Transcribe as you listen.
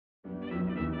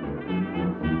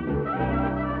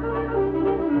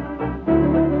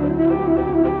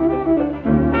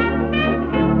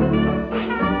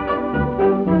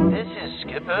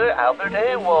Albert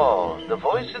Awol, the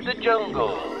voice of the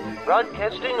jungle,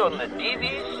 broadcasting on the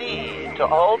DVC to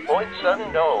all points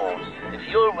unknown. If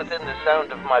you're within the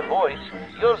sound of my voice,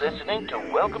 you're listening to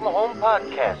Welcome Home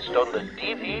Podcast on the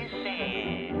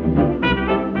DVC.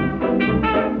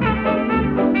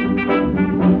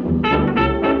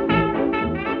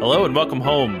 Hello and welcome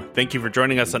home. Thank you for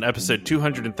joining us on episode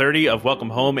 230 of Welcome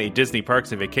Home, a Disney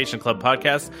Parks and Vacation Club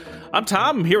podcast. I'm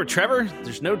Tom. I'm here with Trevor.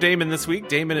 There's no Damon this week.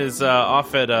 Damon is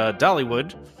off at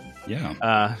Dollywood.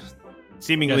 Yeah.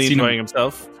 Seemingly enjoying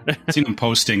himself. Seen him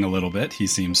posting a little bit. He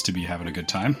seems to be having a good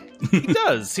time. He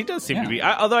does seem to be.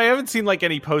 Although I haven't seen like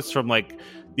any posts from like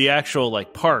the actual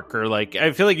like park or like,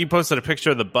 I feel like he posted a picture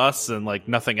of the bus and like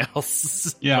nothing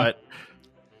else. Yeah. But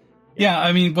yeah,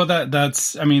 I mean, well,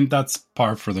 that's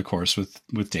par for the course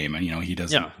with Damon. You know, he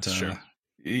doesn't. Yeah, that's true.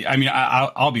 I mean,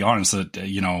 I'll be honest that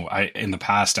in the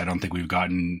past I don't think we've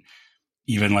gotten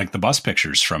even like the bus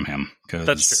pictures from him.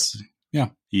 That's true. Yeah,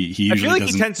 he usually I feel like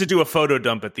doesn't. he tends to do a photo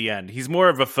dump at the end. He's more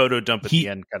of a photo dump at the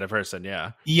end kind of person.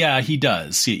 Yeah. Yeah, he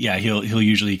does. Yeah, he'll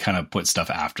usually kind of put stuff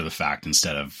after the fact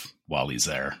instead of while he's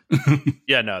there.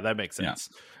 Yeah, no, that makes sense.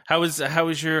 Yeah. How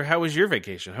was your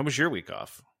vacation? How was your week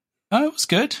off? It was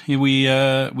good. We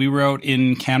were out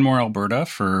in Canmore, Alberta.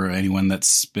 For anyone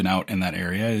that's been out in that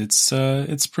area,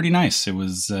 it's pretty nice. It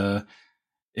was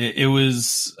it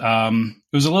was a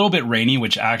little bit rainy,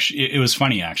 which actually it was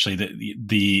funny actually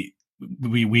that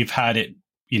we've had it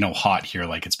hot here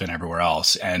like it's been everywhere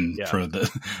else, and for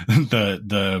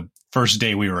the first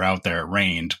day we were out there, it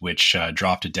rained, which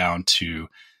dropped it down to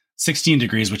 16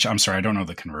 degrees. Which I'm sorry, I don't know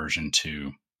the conversion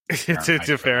to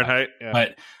Fahrenheit. Yeah.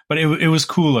 But it was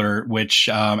cooler, which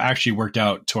actually worked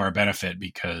out to our benefit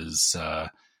because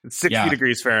it's 60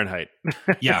 degrees Fahrenheit.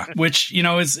 Yeah, which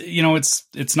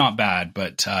it's not bad,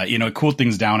 but it cooled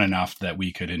things down enough that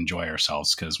we could enjoy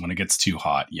ourselves, because when it gets too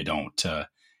hot, you don't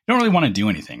really want to do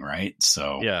anything, right?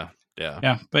 So yeah.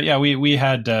 But yeah, we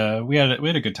had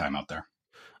a good time out there.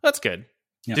 That's good.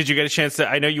 Yeah. Did you get a chance to?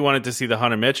 I know you wanted to see the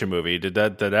Haunted Mansion movie. Did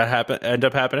that end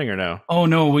up happening or no? Oh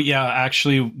no,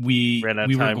 actually we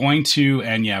were going to,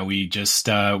 and we just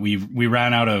we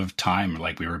ran out of time.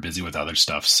 Like we were busy with other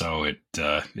stuff, so it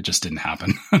just didn't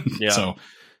happen. Yeah. So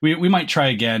we might try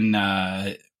again.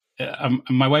 My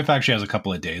wife actually has a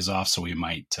couple of days off, so we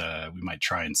might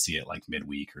try and see it like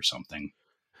midweek or something.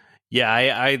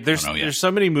 Yeah, there's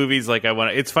so many movies like I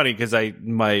want. It's funny because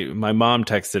my mom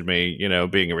texted me,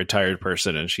 being a retired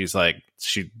person, and she's like,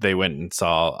 they went and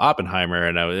saw Oppenheimer,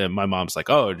 and my mom's like,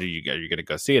 oh, are you going to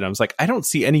go see it? I was like, I don't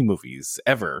see any movies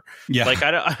ever. Yeah, like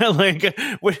I like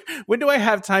when do I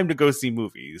have time to go see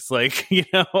movies? Like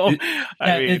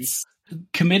it's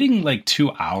committing like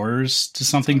 2 hours to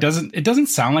something doesn't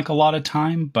sound like a lot of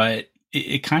time, but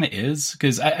it kind of is,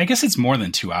 because I guess it's more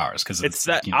than 2 hours, because it's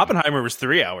that Oppenheimer was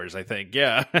 3 hours, I think.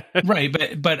 Yeah, right.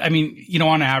 But I mean,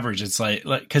 on average, it's like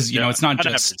because it's not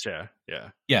just average,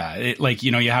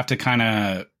 you have to kind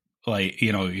of like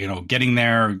getting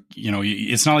there.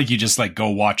 It's not like you just like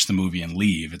go watch the movie and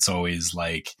leave. It's always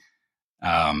like,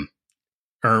 I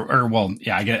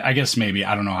guess maybe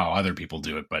I don't know how other people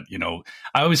do it, but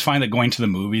I always find that going to the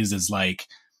movies is like.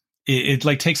 It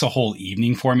like takes a whole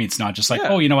evening for me. It's not just like,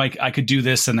 I could do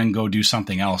this and then go do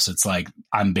something else. It's like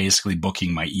I'm basically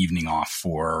booking my evening off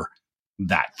for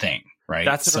that thing, right?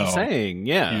 That's what I'm saying.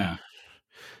 Yeah.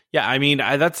 I mean,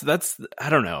 that's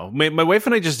I don't know. My wife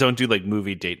and I just don't do like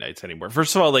movie date nights anymore.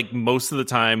 First of all, like most of the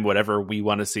time, whatever we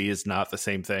want to see is not the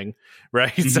same thing,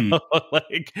 right? Mm-hmm. So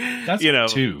like that's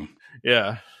too.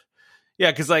 Yeah. Yeah,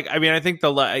 because like I mean, I think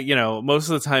most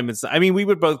of the time it's. I mean, we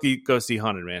would both go see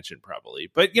Haunted Mansion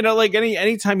probably, but like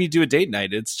any time you do a date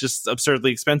night, it's just absurdly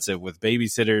expensive with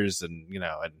babysitters and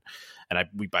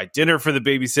we buy dinner for the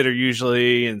babysitter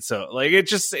usually, and so like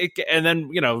and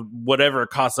then whatever it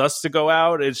costs us to go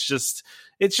out, it's just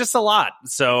a lot.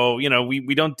 So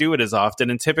we don't do it as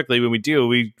often, and typically when we do,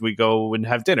 we go and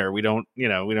have dinner. We don't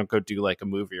go do like a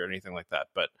movie or anything like that,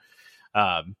 but.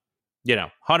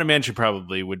 Haunted Mansion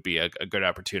probably would be a good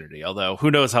opportunity. Although who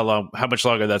knows how much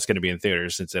longer that's going to be in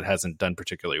theaters, since it hasn't done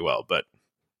particularly well. But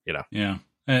yeah,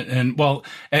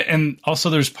 and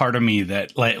also there's part of me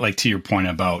that like to your point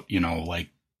about like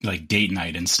date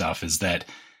night and stuff, is that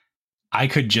I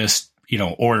could just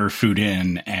order food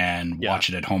in and watch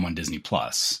it at home on Disney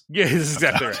Plus. Yeah, that's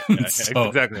exactly right. Yeah,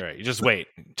 exactly right. You just wait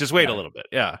a little bit.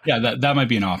 Yeah, that might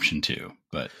be an option too.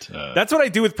 But that's what I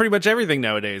do with pretty much everything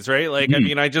nowadays, right? Like, I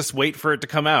mean, I just wait for it to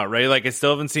come out, right? Like, I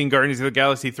still haven't seen Guardians of the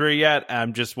Galaxy 3 yet.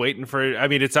 I'm just waiting for it. I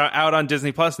mean, it's out on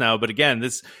Disney Plus now, but again,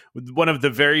 this one of the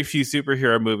very few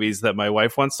superhero movies that my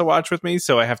wife wants to watch with me,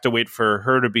 so I have to wait for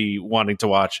her to be wanting to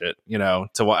watch it, you know,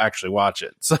 to actually watch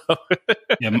it. So,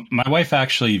 yeah, my wife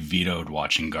actually vetoed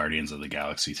watching Guardians of the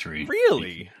Galaxy 3.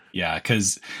 Really? Yeah,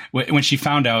 because when she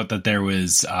found out that there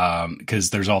was, because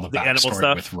there's all the animal backstory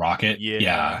stuff with Rocket,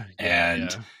 Yeah.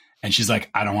 and she's like,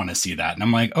 I don't want to see that, and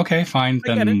I'm like, okay, fine,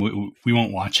 then we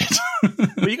won't watch it.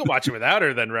 Well, you can watch it without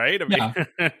her, then, right? I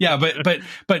mean, yeah,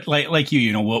 but like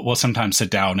you know, we'll sometimes sit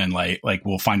down and like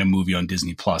we'll find a movie on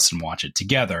Disney Plus and watch it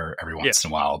together every once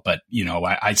in a while. But you know,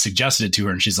 I suggested it to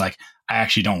her, and she's like, I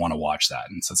actually don't want to watch that,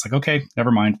 and so it's like, okay,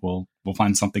 never mind, we'll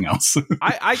find something else.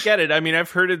 I get it. I mean,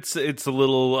 I've heard it's a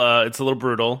little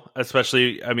brutal,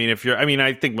 especially. I mean,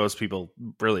 I think most people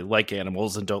really like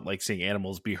animals and don't like seeing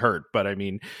animals be hurt. But I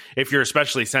mean, if you're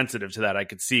especially sensitive to that, I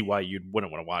could see why you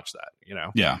wouldn't want to watch that. You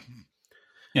know? Yeah.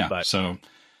 But, so.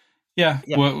 Yeah.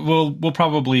 We'll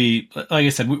probably, like I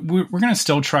said, we're going to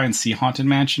still try and see Haunted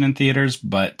Mansion in theaters,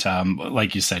 but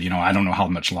like you said, you know, I don't know how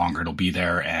much longer it'll be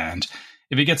there, and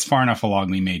if it gets far enough along,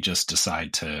 we may just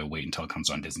decide to wait until it comes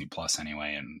on Disney Plus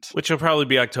anyway, and which will probably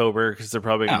be October because they're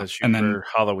probably going to shoot for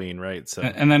Halloween, right? So,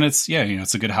 and then it's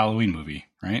it's a good Halloween movie,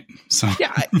 right? So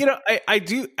yeah, you know, I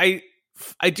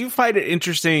do find it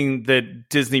interesting that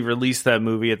Disney released that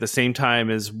movie at the same time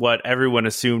as what everyone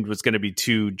assumed was going to be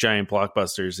two giant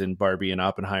blockbusters in Barbie and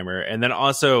Oppenheimer, and then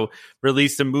also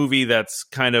released a movie that's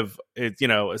kind of, you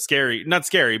know, not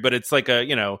scary, but it's like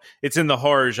it's in the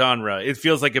horror genre. It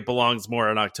feels like it belongs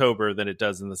more in October than it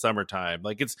does in the summertime.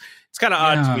 Like it's kind of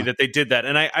odd to me that they did that.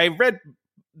 And I read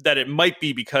that it might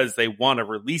be because they want to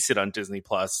release it on Disney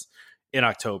Plus in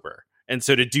October. And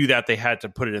so to do that, they had to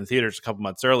put it in theaters a couple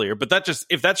months earlier. But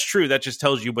if that's true, that just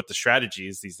tells you what the strategy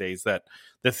is these days, that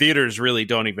the theaters really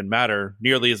don't even matter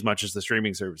nearly as much as the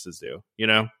streaming services do, you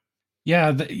know?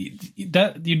 Yeah, that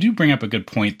you do bring up a good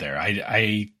point there.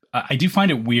 I do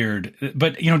find it weird,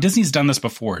 but you know, Disney's done this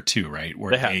before too, right?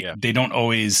 Where they don't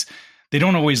always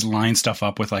line stuff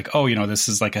up with like, oh, you know, this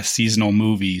is like a seasonal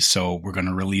movie, so we're going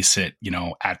to release it, you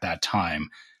know, at that time.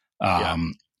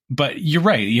 But you're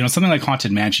right. You know, something like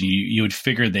Haunted Mansion, you would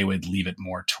figure they would leave it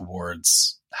more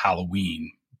towards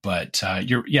Halloween. But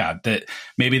that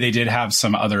maybe they did have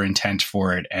some other intent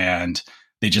for it, and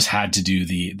they just had to do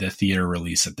the theater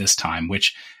release at this time.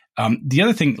 Which the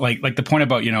other thing, like the point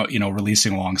about you know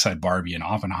releasing alongside Barbie and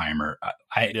Oppenheimer,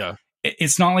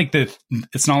 it's not like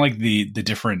the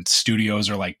different studios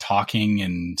are like talking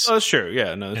and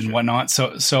whatnot.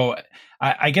 So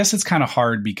I guess it's kind of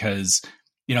hard because,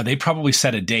 you know, they probably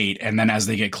set a date, and then as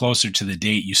they get closer to the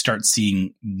date, you start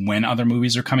seeing when other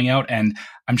movies are coming out. And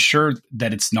I'm sure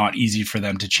that it's not easy for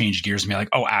them to change gears and be like,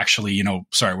 oh, actually, you know,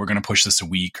 sorry, we're going to push this a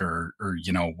week or,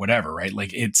 you know, whatever. Right.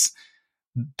 Like it's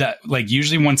that, like,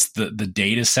 usually once the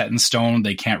date is set in stone,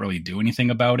 they can't really do anything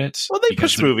about it. Well, they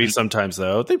push movies sometimes,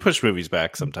 though. They push movies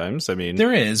back sometimes. I mean,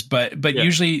 there is, but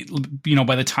usually, you know,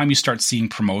 by the time you start seeing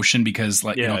promotion, because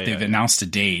like, if they've announced a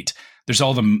date, there's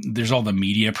all the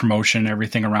media promotion and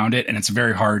everything around it, and it's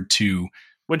very hard to.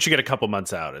 Once you get a couple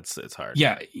months out, it's hard.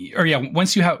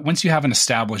 Once you have an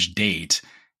established date,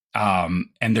 and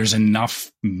there's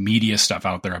enough media stuff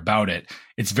out there about it,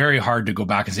 it's very hard to go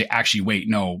back and say, actually, wait,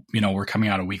 no, you know, we're coming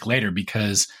out a week later,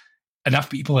 because enough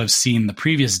people have seen the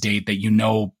previous date that, you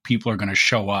know, people are going to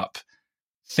show up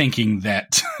thinking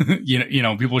that you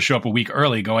know people show up a week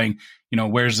early going, you know,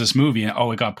 where's this movie? And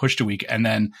it got pushed a week, and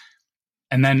then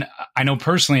I know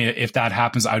personally, if that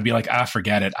happens, I would be like,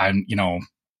 forget it. I'm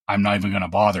not even going to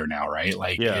bother now. Right.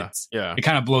 Like, it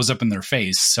kind of blows up in their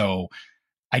face. So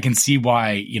I can see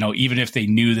why, you know, even if they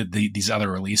knew that these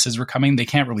other releases were coming, they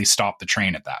can't really stop the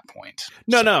train at that point.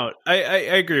 No, I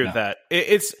agree with that.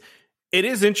 It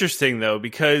is interesting though,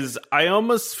 because I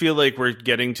almost feel like we're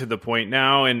getting to the point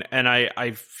now, and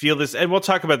I feel this, and we'll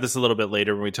talk about this a little bit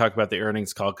later when we talk about the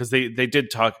earnings call, because they did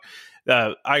talk.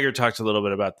 Iger talked a little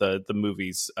bit about the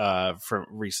movies from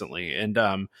recently, and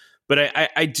but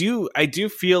I do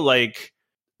feel like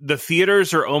the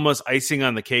theaters are almost icing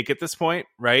on the cake at this point,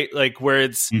 right? Like where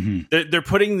it's they're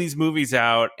putting these movies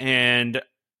out, and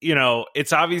you know,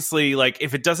 it's obviously like,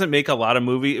 if it doesn't make a lot of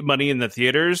money in the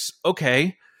theaters,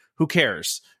 okay, who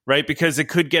cares, right? Because it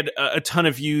could get a ton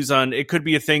of views on. It could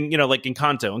be a thing, you know, like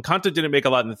Encanto. Encanto didn't make a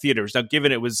lot in the theaters. Now,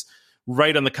 given it was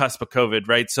right on the cusp of COVID,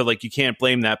 right? So like, you can't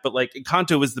blame that. But like,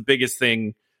 Encanto was the biggest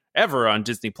thing ever on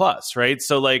Disney Plus, right?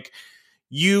 So like,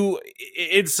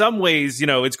 in some ways, you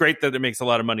know, it's great that it makes a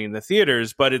lot of money in the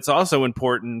theaters, but it's also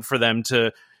important for them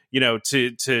to,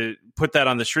 to put that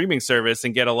on the streaming service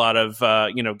and get a lot of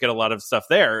stuff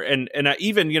there. And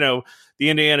even, the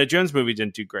Indiana Jones movie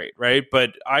didn't do great, right?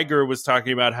 But Iger was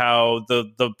talking about how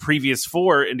the previous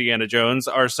 4 Indiana Jones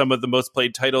are some of the most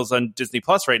played titles on Disney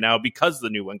Plus right now because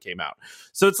the new one came out.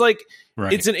 So it's like,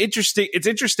 right. It's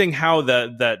interesting how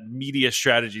that media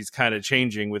strategy is kind of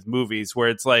changing with movies, where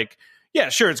it's like, yeah,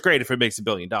 sure, it's great if it makes $1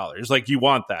 billion. Like, you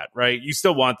want that, right? You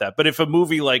still want that. But if a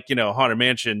movie like, Haunted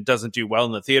Mansion doesn't do well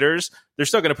in the theaters, they're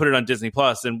still going to put it on Disney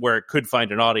Plus, and where it could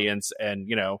find an audience. And,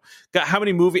 how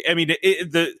many movies? I mean,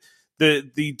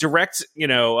 the direct,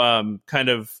 kind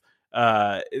of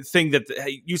thing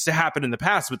that used to happen in the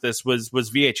past with this was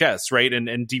VHS, right? And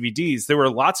DVDs. There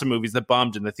were lots of movies that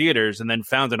bombed in the theaters and then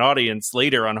found an audience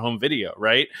later on home video,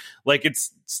 right? Like,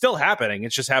 it's still happening.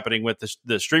 It's just happening with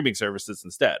the streaming services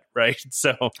instead, right?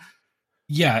 So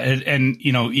yeah, and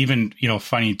even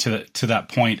funny to that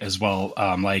point as well.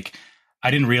 Like, I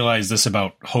didn't realize this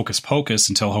about Hocus Pocus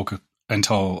until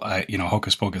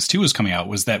Hocus Pocus 2 was coming out,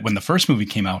 was that when the first movie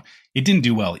came out, it didn't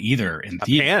do well either in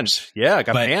theaters. It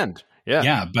got banned.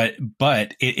 Yeah, but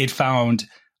it found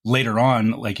later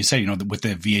on, like you said, with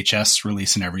the VHS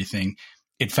release and everything,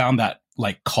 it found that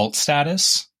like cult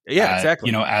status. Yeah,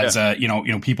 exactly.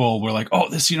 People were like, oh,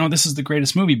 this is the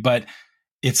greatest movie. But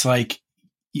it's like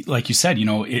you said,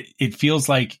 it feels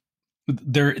like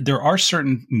there are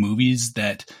certain movies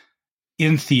that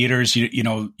in theaters, you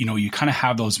kind of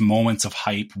have those moments of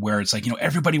hype where it's like,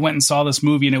 everybody went and saw this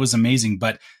movie and it was amazing.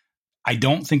 But I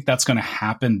don't think that's going to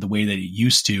happen the way that it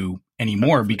used to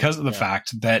anymore, because of the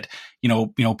fact that,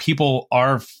 people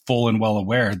are full and well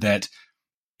aware that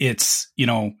it's,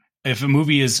 if a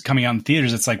movie is coming out in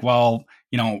theaters, it's like, well,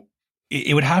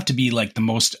 it would have to be like the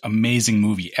most amazing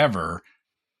movie ever,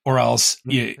 or else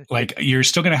you're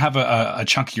still going to have a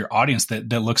chunk of your audience that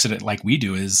looks at it like we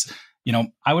do is,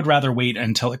 I would rather wait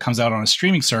until it comes out on a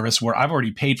streaming service where I've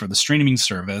already paid for the streaming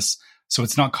service. So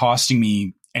it's not costing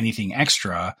me anything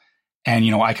extra. And,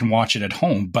 I can watch it at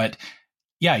home. But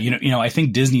yeah, I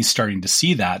think Disney's starting to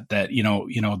see that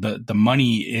the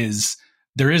money is,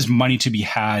 there is money to be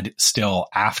had still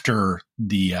after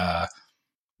the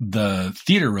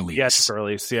theater release. Yes,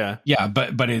 release. Yeah. Yeah.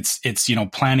 But it's,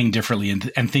 planning differently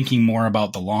and thinking more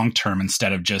about the long term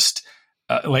instead of just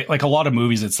like a lot of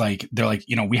movies. It's like, they're like,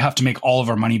 we have to make all of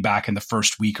our money back in the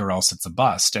first week or else it's a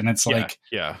bust. And it's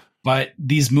yeah. But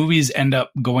these movies end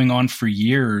up going on for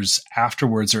years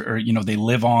afterwards, or they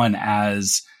live on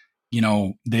as,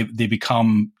 they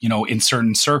become, in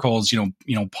certain circles,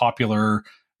 popular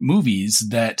movies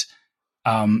that,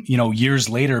 years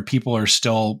later, people are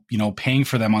still, paying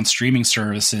for them on streaming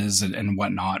services and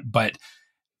whatnot. But,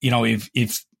 I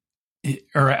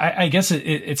guess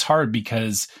it's hard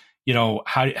because,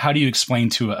 how do you explain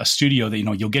to a studio that,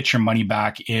 you'll get your money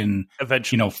back in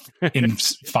eventually, in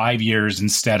 5 years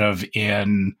instead of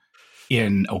in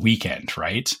a weekend.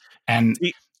 Right. And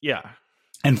yeah.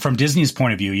 And from Disney's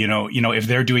point of view, if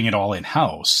they're doing it all in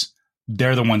house,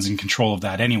 they're the ones in control of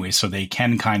that anyway. So they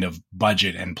can kind of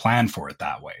budget and plan for it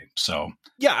that way. So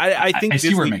yeah, I think I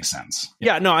see where it makes sense.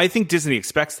 Yeah, no, I think Disney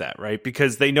expects that, right?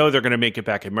 Because they know they're going to make it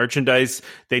back in merchandise.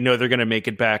 They know they're going to make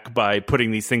it back by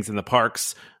putting these things in the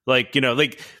parks.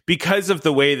 Because of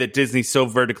the way that Disney's so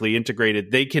vertically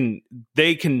integrated, they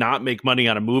cannot make money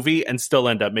on a movie and still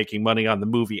end up making money on the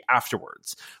movie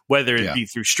afterwards, whether it be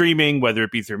through streaming, whether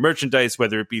it be through merchandise,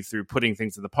 whether it be through putting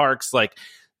things in the parks. Like,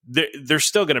 they're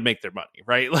still going to make their money,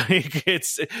 right? Like,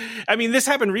 this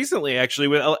happened recently actually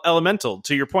with Elemental,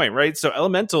 to your point, right? So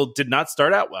Elemental did not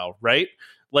start out well, right?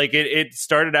 Like, it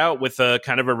started out with a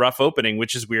kind of a rough opening,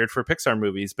 which is weird for Pixar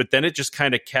movies, but then it just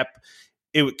kind of kept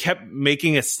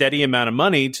making a steady amount of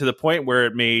money to the point where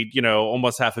it made,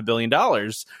 almost $500 million.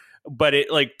 But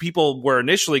it, like, people were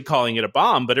initially calling it a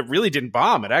bomb, but it really didn't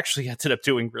bomb. It actually ended up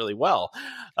doing really well.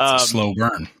 It's a slow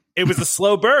burn. It was a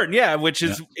slow burn, yeah, which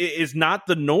is not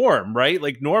the norm, right?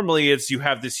 Like, normally it's you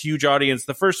have this huge audience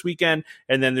the first weekend,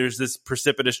 and then there's this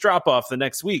precipitous drop off the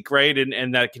next week, right?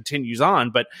 And that continues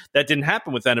on. But that didn't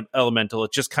happen with Elemental.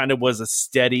 It just kind of was a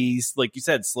steady, like you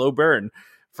said, slow burn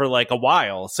for like a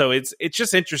while. So it's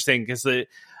just interesting because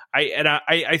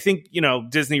I think,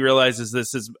 Disney realizes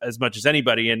this as much as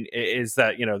anybody, and is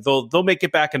that, they'll make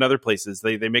it back in other places.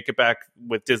 They make it back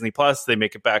with Disney Plus, they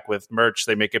make it back with merch,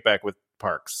 they make it back with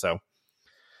parks. So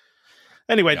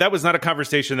anyway, that was not a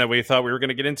conversation that we thought we were going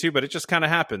to get into, but it just kind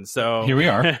of happened. So here we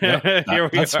are.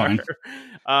 That's fine.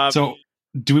 So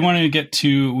do we want to get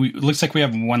to, looks like we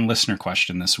have one listener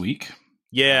question this week.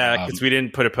 Yeah, because we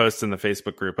didn't put a post in the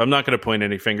Facebook group. I'm not going to point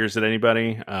any fingers at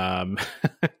anybody.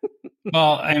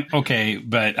 Well, okay,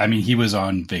 but I mean, he was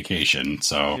on vacation,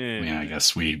 so Yeah. I mean, I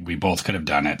guess we both could have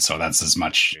done it. So that's as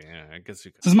much I guess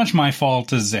you could. it's as much my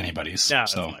fault as anybody's. No,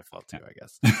 so that's my fault too, I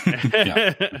guess.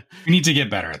 Yeah. We need to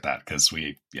get better at that because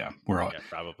we're all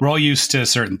probably. we're all used to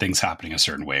certain things happening a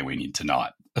certain way. We need to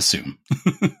not assume.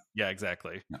 Yeah,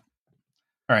 exactly. Yeah.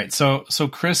 All right. So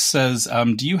Chris says,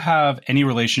 do you have any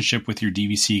relationship with your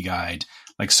DVC guide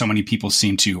like so many people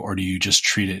seem to, or do you just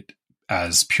treat it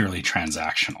as purely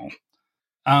transactional?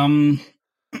 I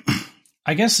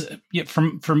guess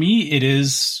for me it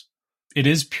is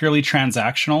purely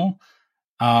transactional.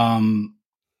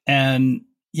 And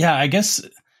yeah, I guess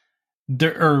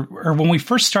there or when we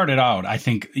first started out, I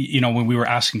think, when we were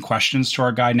asking questions to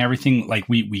our guide and everything, like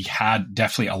we had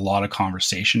definitely a lot of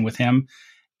conversation with him.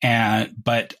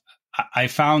 But I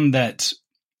found that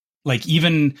like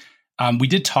even we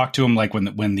did talk to him like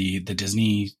when the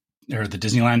Disney or the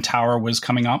Disneyland Tower was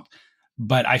coming up,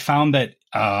 but I found that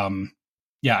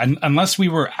unless we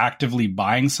were actively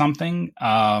buying something,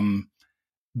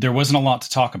 there wasn't a lot to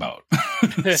talk about.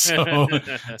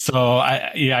 so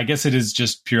I guess it is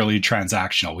just purely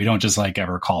transactional. We don't just like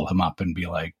ever call him up and be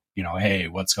like, hey,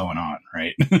 what's going on,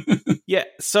 right? Yeah.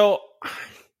 So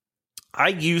I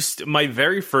used my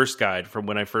very first guide from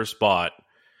when I first bought.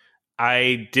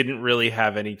 I didn't really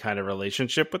have any kind of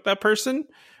relationship with that person,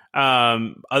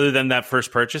 other than that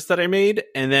first purchase that I made.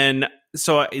 And then, I've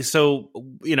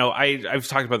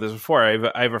talked about this before.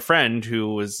 I have a friend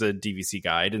who was a DVC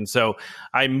guide. And so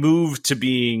I moved to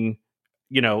being,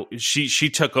 she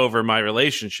took over my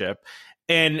relationship.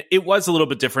 And it was a little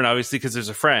bit different, obviously, because there's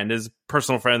a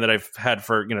personal friend that I've had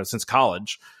for, since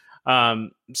college. For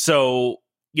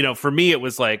me, it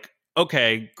was like,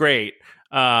 okay, great.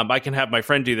 I can have my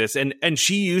friend do this. And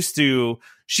she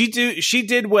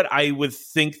did what I would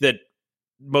think that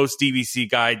most DVC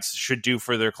guides should do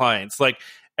for their clients. Like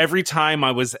every time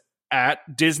I was at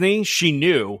Disney, she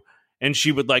knew, and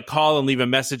she would like call and leave a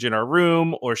message in our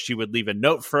room, or she would leave a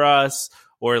note for us,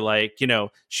 or like,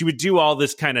 she would do all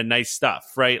this kind of nice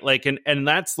stuff. Right. Like, and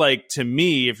that's like, to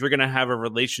me, if you're going to have a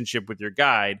relationship with your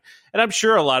guide, and I'm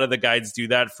sure a lot of the guides do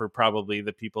that for probably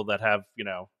the people that have,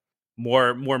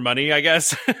 more money, I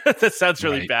guess. That sounds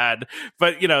really bad,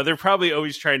 but they're probably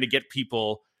always trying to get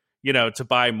people, to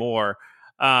buy more.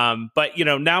 But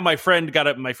now my friend got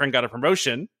a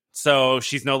promotion, so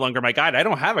she's no longer my guide. I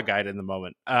don't have a guide at the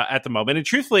moment. And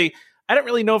truthfully, I don't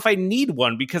really know if I need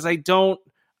one because I don't,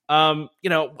 I'm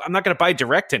not going to buy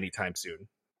direct anytime soon.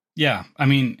 Yeah. I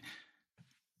mean,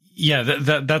 yeah,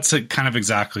 that's kind of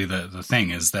exactly the thing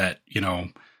is that,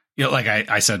 like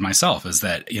I said myself, is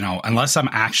that, unless I'm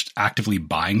actively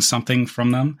buying something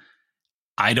from them,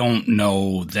 I don't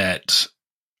know that,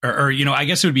 or I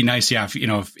guess it would be nice, yeah,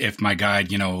 if my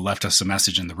guide, left us a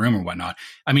message in the room or whatnot.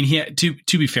 I mean,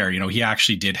 to be fair, he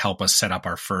actually did help us set up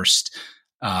our first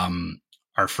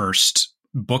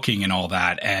booking and all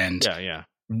that. And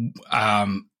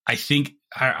I think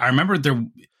I remember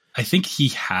I think he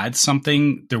had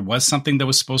something. There was something that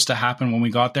was supposed to happen when we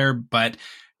got there, but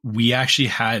we actually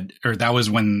that was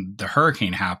when the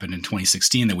hurricane happened in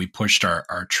 2016 that we pushed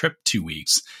our trip 2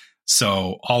 weeks.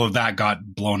 So all of that got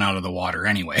blown out of the water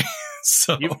anyway.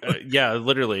 So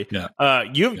literally. Yeah.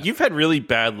 You've had really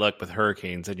bad luck with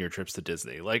hurricanes in your trips to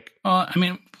Disney. Like, I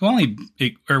mean,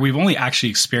 we've only actually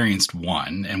experienced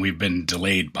one, and we've been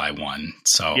delayed by one.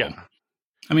 So yeah.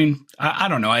 I mean, I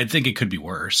don't know. I think it could be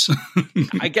worse.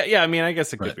 I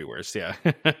guess it could be worse. Yeah.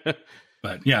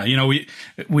 But yeah,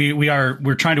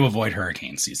 we're trying to avoid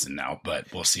hurricane season now,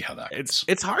 but we'll see how that goes.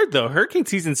 It's hard though. Hurricane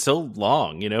season's so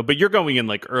long, but you're going in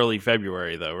like early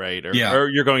February though, right? Or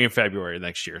you're going in February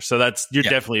next year. So you're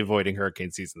definitely avoiding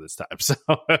hurricane season this time. So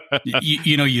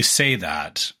you say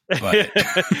that, but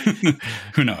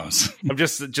who knows? I'm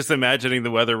just imagining the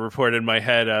weather report in my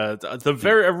head. The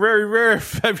very rare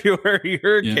February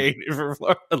hurricane for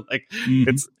Florida. Like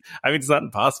it's not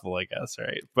impossible, I guess,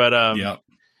 right? But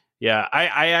yeah,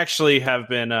 I actually have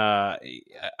been.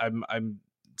 I'm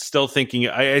still thinking.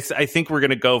 I think we're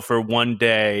going to go for one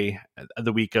day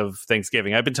the week of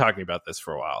Thanksgiving. I've been talking about this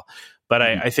for a while, but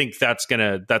I think that's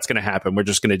gonna happen. We're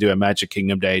just going to do a Magic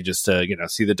Kingdom day just to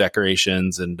see the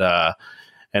decorations and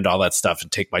all that stuff,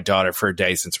 and take my daughter for a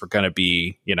day since we're going to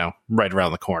be right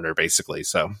around the corner basically.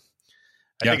 So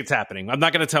I think it's happening. I'm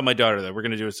not going to tell my daughter that we're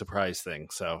going to do a surprise thing.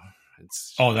 So.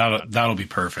 That'll be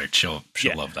perfect. She'll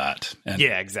love that. And,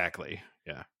 exactly.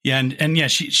 Yeah, and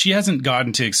she hasn't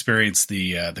gotten to experience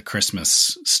the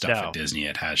Christmas stuff at Disney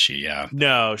yet, has she? Yeah.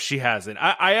 No, she hasn't.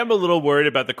 I am a little worried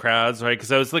about the crowds, right?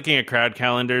 Because I was looking at crowd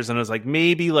calendars and I was like,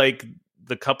 maybe like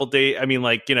the couple days. I mean,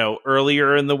 like,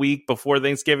 earlier in the week before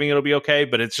Thanksgiving, it'll be okay,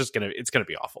 but it's gonna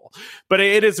be awful. But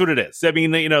it is what it is. I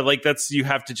mean, like you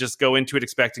have to just go into it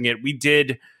expecting it. We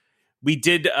did.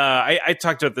 I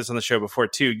talked about this on the show before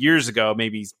too, years ago,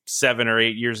 maybe 7 or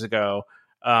 8 years ago.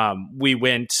 We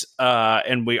went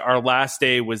and our last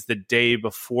day was the day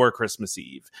before Christmas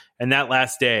Eve, and that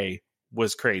last day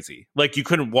was crazy. Like, you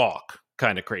couldn't walk,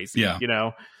 kind of crazy.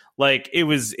 Yeah. Like it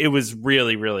was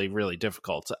really, really, really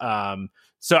difficult.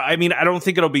 So I mean, I don't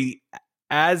think it'll be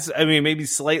maybe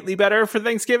slightly better for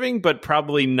Thanksgiving, but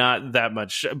probably not that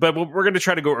much. But we're going to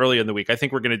try to go early in the week. I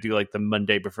think we're going to do like the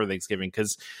Monday before Thanksgiving,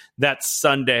 because that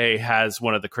Sunday has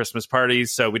one of the Christmas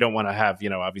parties. So we don't want to have,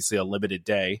 obviously a limited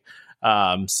day.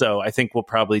 So I think we'll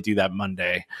probably do that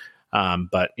Monday.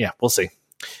 But yeah, we'll see.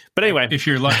 But anyway, if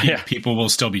you're lucky, people will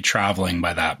still be traveling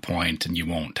by that point, and you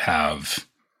won't have.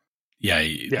 Yeah.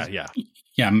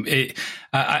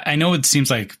 I know it seems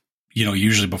like,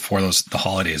 usually before the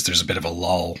holidays, there's a bit of a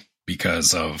lull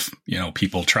because of,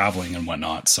 people traveling and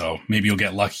whatnot. So maybe you'll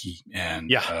get lucky. And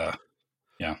yeah,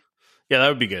 that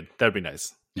would be good. That would be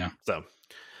nice. Yeah. So,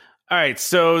 all right.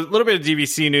 So a little bit of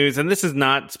DVC news, and this is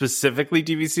not specifically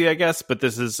DVC, I guess, but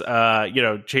this is,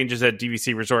 changes at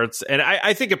DVC resorts. And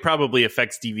I think it probably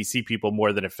affects DVC people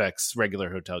more than it affects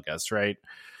regular hotel guests, right?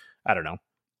 I don't know.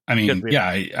 I mean,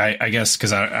 I guess,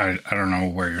 because I don't know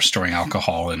where you're storing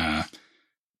alcohol in a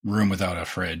room without a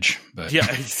fridge, but yeah.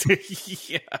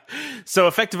 So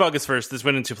effective August 1st, this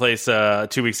went into place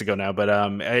 2 weeks ago now, but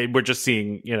we're just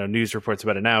seeing news reports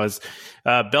about it now. Is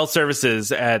Bell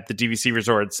Services at the DVC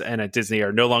resorts and at Disney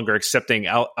are no longer accepting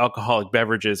alcoholic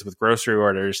beverages with grocery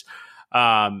orders.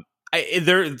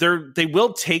 They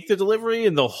will take the delivery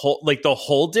and they'll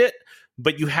hold it,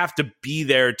 but you have to be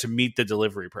there to meet the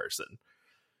delivery person,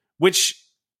 which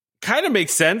kind of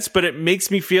makes sense, but it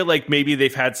makes me feel like maybe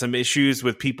they've had some issues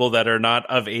with people that are not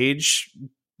of age,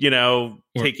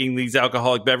 taking these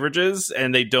alcoholic beverages,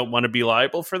 and they don't want to be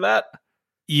liable for that.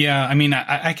 Yeah, I mean,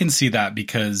 I can see that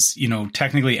because,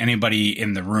 technically anybody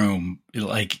in the room,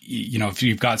 like, if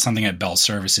you've got something at Bell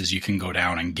Services, you can go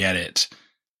down and get it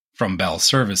from Bell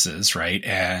Services, right?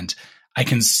 And I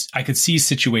could see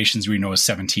situations where, a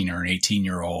 17 or an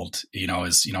 18-year-old,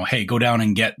 is, hey, go down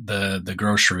and get the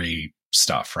grocery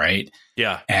stuff, right?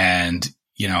 Yeah. And,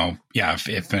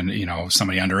 if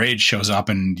somebody underage shows up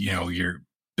and, your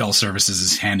Bell Services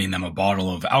is handing them a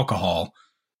bottle of alcohol,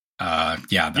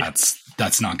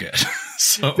 that's not good.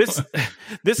 So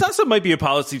this also might be a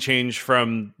policy change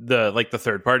from the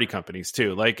third party companies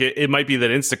too. Like it might be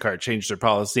that Instacart changed their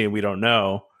policy and we don't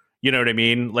know. You know what I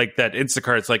mean? Like that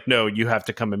Instacart's like, no, you have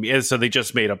to come and meet. So they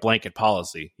just made a blanket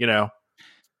policy,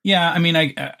 Yeah, I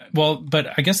mean,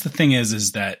 but I guess the thing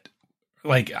is that,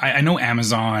 like, I know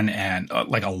Amazon and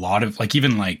like a lot of, like,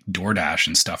 even like DoorDash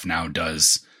and stuff now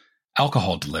does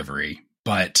alcohol delivery.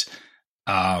 But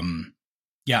I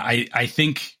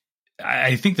think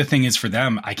the thing is for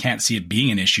them, I can't see it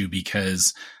being an issue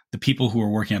because the people who are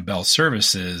working at Bell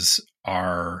Services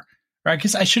are, or I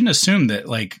guess I shouldn't assume that,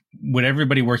 like, would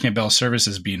everybody working at Bell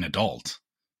Services be an adult?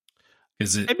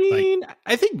 Is it? I mean,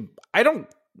 I don't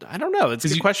know. It's a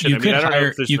good question. You could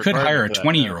hire a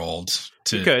 20-year-old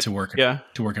to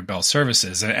work at Bell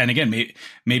Services, and again,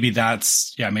 maybe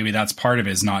that's part of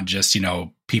it. Is not just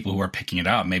people who are picking it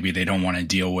up. Maybe they don't want to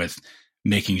deal with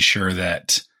making sure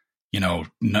that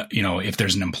if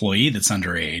there's an employee that's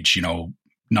underage,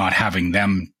 not having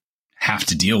them have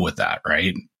to deal with that,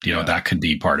 right? That could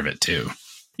be part of it too.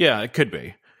 Yeah, it could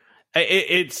be.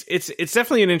 It's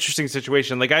definitely an interesting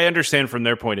situation. Like, I understand from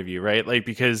their point of view, right? Like,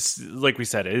 because like we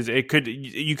said,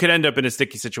 you could end up in a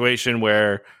sticky situation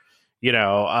where,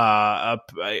 to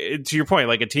your point,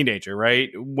 like a teenager, right?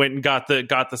 Went and got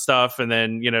the stuff and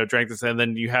then, drank this. And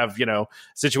then you have, a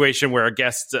situation where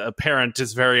a parent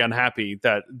is very unhappy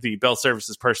that the Bell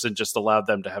Services person just allowed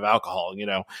them to have alcohol,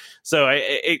 So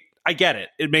I get it.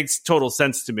 It makes total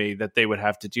sense to me that they would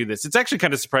have to do this. It's actually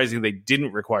kind of surprising they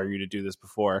didn't require you to do this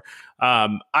before.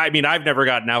 I mean, I've never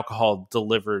gotten alcohol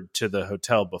delivered to the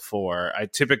hotel before.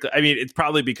 It's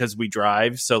probably because we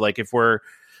drive. So like if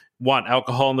want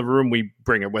alcohol in the room, we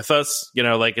bring it with us,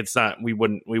 like it's not, we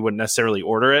wouldn't necessarily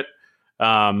order it.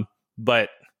 But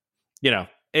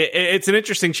it's an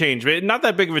interesting change, but not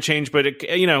that big of a change, but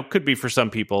it, could be for some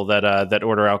people that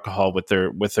order alcohol with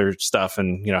their stuff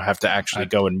and, have to actually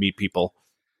go and meet people.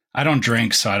 I don't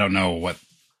drink, so I don't know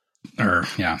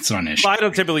it's not an issue. Well, I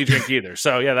don't typically drink either.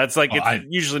 So yeah, that's like, it's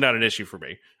usually not an issue for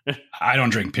me. I don't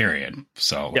drink, period.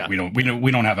 So yeah. we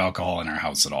don't have alcohol in our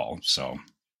house at all. So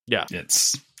yeah, like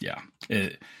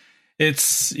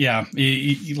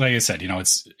I said,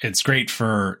 it's great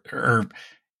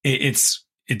it's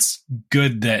it's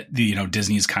good that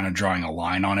Disney's kind of drawing a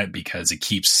line on it because it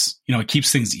keeps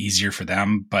things easier for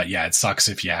them. But yeah, it sucks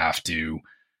if you have to.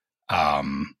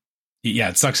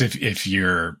 It sucks if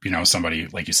you're somebody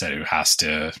like you said who has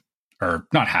to, or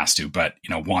not has to, but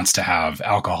wants to have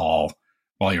alcohol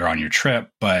while you're on your trip.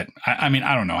 But I mean,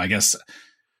 I don't know. I guess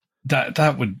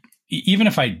that would, even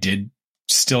if I did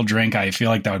still drink, I feel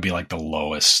like that would be like the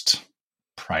lowest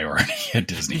priority at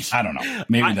Disney. I don't know.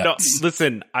 Maybe that's...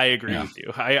 Listen, I agree with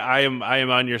you. I am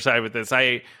on your side with this.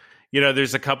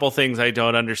 There's a couple things I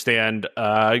don't understand,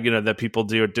 that people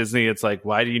do at Disney. It's like,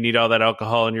 why do you need all that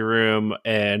alcohol in your room?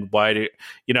 And why do,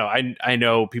 I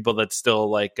know people that still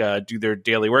like do their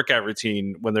daily workout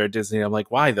routine when they're at Disney. I'm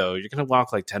like, why though? You're going to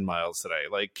walk like 10 miles today.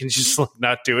 Like, can you just like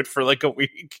not do it for like a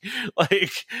week?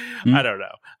 Like, I don't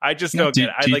know. I just don't get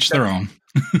it. I like their own.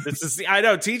 I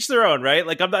know, teach their own, right?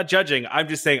 Like, I'm not judging. I'm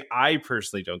just saying I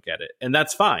personally don't get it. And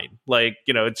that's fine. Like,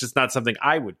 it's just not something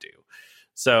I would do.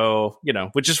 So,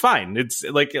 which is fine. It's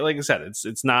like I said,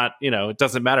 it's not, it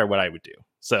doesn't matter what I would do.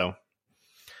 So,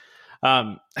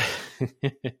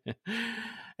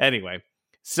 anyway,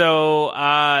 so,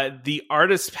 the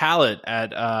Artist Palette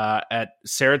at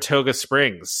Saratoga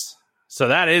Springs. So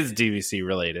that is DVC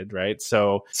related, right?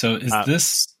 So is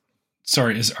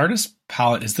Artist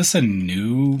Palette, is this a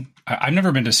new, I've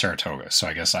never been to Saratoga, so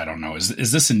I guess I don't know.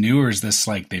 Is this a new, or is this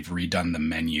like they've redone the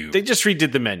menu? They just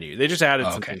redid the menu. They just added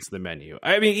some things to the menu.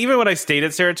 I mean, even when I stayed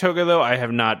at Saratoga, though, I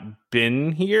have not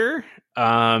been here.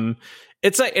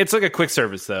 It's like a quick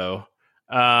service though.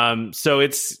 So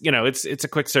it's a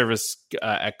quick service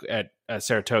at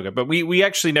Saratoga, but we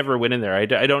actually never went in there. I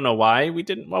don't know why we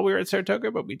didn't while we were at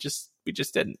Saratoga, but we just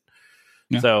didn't.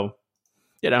 Yeah. So,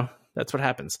 that's what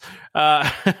happens.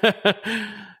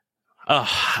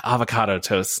 Avocado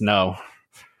toast. No.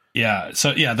 Yeah.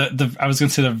 So yeah, I was going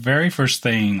to say the very first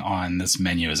thing on this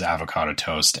menu is avocado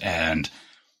toast, and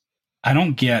I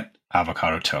don't get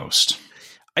avocado toast.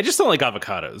 I just don't like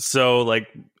avocados. So like,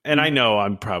 and I know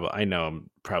I'm probably in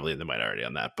the minority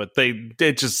on that, but I'm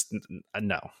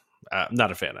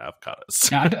not a fan of avocados.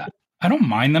 Yeah, I don't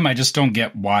mind them. I just don't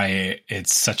get why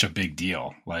it's such a big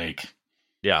deal. Like,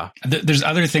 yeah, there's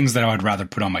other things that I would rather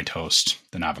put on my toast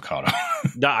than avocado.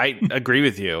 No, I agree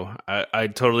with you. I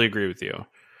totally agree with you.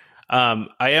 I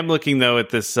am looking though at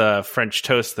this French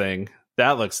toast thing.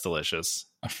 That looks delicious.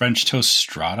 A French toast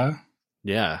strata?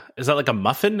 Yeah. Is that like a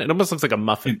muffin? It almost looks like a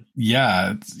muffin.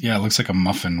 It looks like a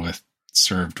muffin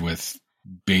served with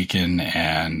bacon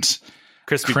and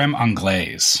crispy creme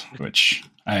anglaise, which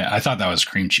I thought that was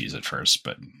cream cheese at first,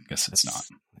 but I guess it's not.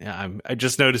 Yeah, I'm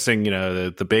just noticing,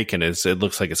 the bacon it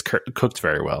looks like it's cooked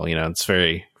very well. It's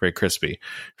very, very crispy.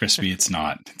 Crispy. It's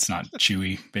not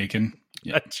chewy bacon.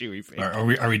 Yeah. Not chewy bacon.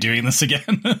 Are we doing this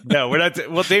again? No, we're not.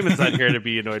 Well, Damon's not here to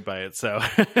be annoyed by it. So,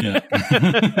 yeah.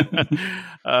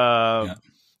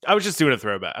 I was just doing a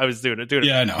throwback. I was doing it.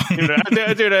 Yeah, I know.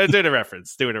 doing a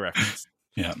reference.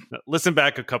 Yeah. Listen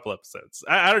back a couple episodes.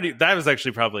 I don't. That was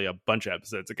actually probably a bunch of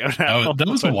episodes ago now. That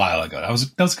was a while ago. That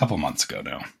was a couple months ago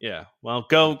now. Yeah. Well,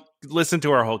 go listen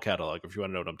to our whole catalog if you want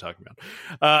to know what I'm talking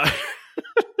about.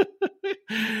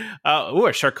 A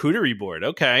charcuterie board.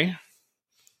 Okay.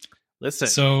 Listen.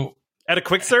 So at a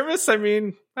quick service, I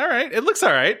mean, all right. It looks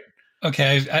all right.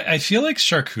 Okay. I feel like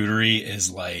charcuterie is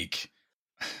like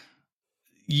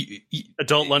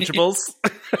adult Lunchables.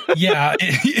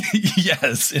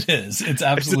 Yes, it is. It's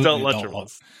absolutely adult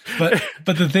Lunchables.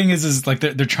 But the thing is like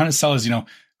they're trying to sell us,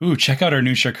 ooh, check out our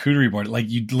new charcuterie board. Like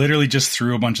you literally just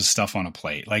threw a bunch of stuff on a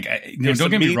plate. Like,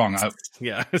 don't get me wrong. I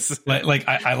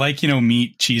like,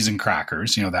 meat, cheese, and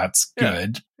crackers. That's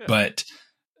good. Yeah.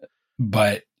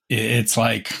 But it's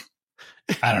like,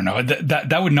 I don't know.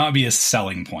 That would not be a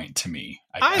selling point to me.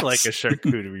 I like a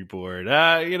charcuterie board.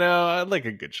 I like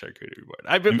a good charcuterie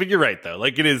board. But you're right though.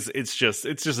 Like it's just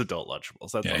adult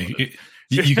Lunchables. That's all it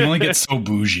is. You can only get so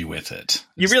bougie with it.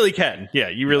 You really can. Yeah,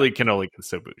 you really can only get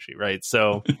so bougie, right?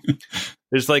 So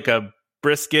there's like a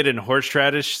brisket and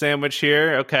horseradish sandwich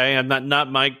here. Okay, I'm not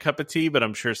my cup of tea, but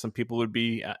I'm sure some people would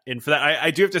be in for that.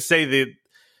 I do have to say that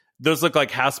those look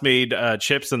like house-made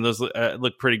chips, and those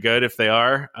look pretty good if they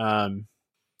are.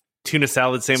 Tuna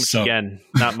salad sandwich, again,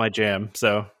 not my jam.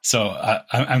 So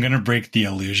I'm going to break the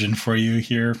illusion for you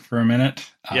here for a minute.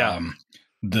 Yeah.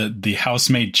 The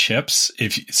house-made chips.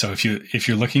 If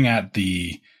you're looking at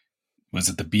the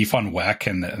beef on weck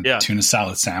and the tuna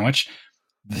salad sandwich,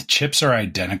 the chips are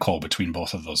identical between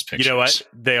both of those pictures. You know what?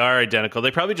 They are identical.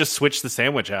 They probably just switched the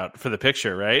sandwich out for the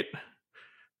picture, right?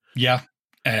 Yeah.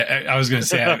 I was going to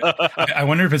say, I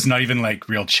wonder if it's not even like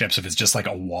real chips, if it's just like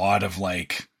a wad of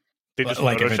like. They just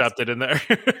photoshopped it in there.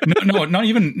 no, not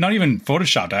even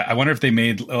photoshopped. I wonder if they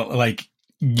made like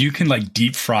you can like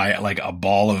deep fry like a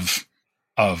ball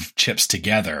of chips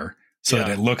together so that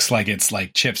it looks like it's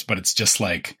like chips, but it's just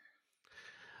like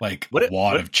a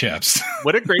wad of chips.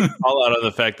 What a great call out on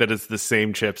the fact that it's the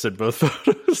same chips in both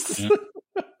photos.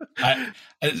 Yeah.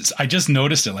 I just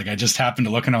noticed it. Like I just happened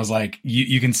to look and I was like,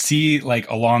 you can see like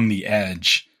along the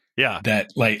edge. Yeah.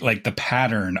 That like the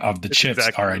pattern of the chips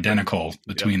exactly are identical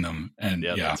between them. And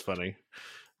that's funny.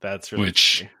 That's really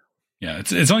funny. Yeah,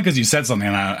 it's only because you said something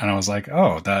and I was like,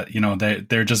 oh, that, you know,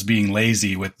 they're just being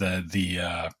lazy with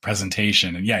the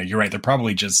presentation. And yeah, you're right. They're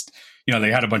probably just, you know,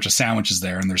 they had a bunch of sandwiches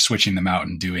there and they're switching them out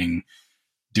and doing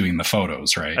the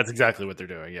photos, right? That's exactly what they're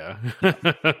doing. Yeah. I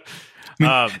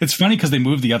mean, it's funny because they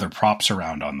moved the other props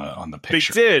around on the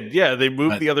picture. They did. Yeah, they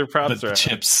moved the other props around.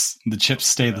 The chips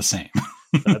stay the same.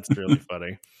 That's really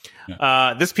funny.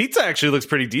 Yeah. This pizza actually looks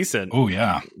pretty decent. Oh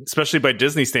yeah, especially by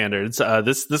Disney standards.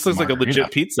 This looks like a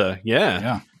legit pizza.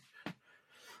 Yeah.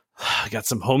 I got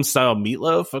some home style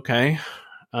meatloaf. Okay.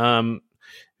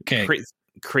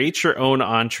 Create your own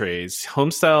entrees.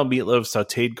 Home style meatloaf,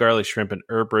 sautéed garlic shrimp, and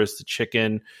herb roasted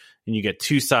chicken, and you get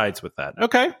 2 sides with that.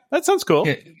 Okay, that sounds cool.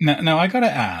 Okay. Now I gotta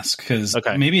ask because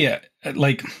maybe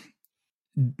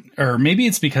or maybe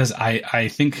it's because I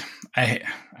think I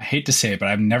hate to say it, but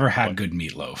I've never had good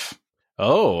meatloaf.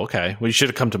 Oh, okay. Well, you should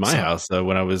have come to my house though.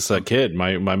 When I was a kid,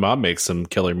 my mom makes some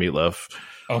killer meatloaf.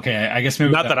 Okay, I guess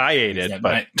maybe not that I ate it,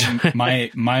 but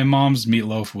my mom's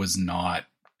meatloaf was not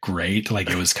great. Like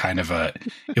it was kind of a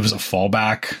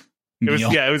fallback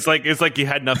meal. It was like you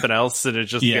had nothing else, and it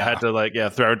just you had to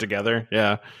throw it together.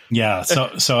 Yeah.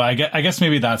 So I guess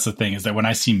maybe that's the thing is that when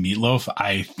I see meatloaf,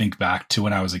 I think back to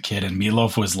when I was a kid, and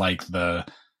meatloaf was like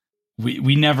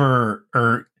we never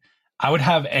I would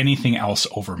have anything else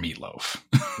over meatloaf.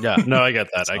 Yeah, no, I get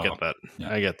that. So, I get that.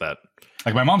 Yeah. I get that.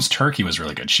 Like my mom's turkey was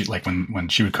really good. She like when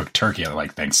she would cook turkey at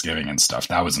like Thanksgiving and stuff,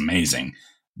 that was amazing.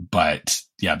 But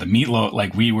yeah, the meatloaf,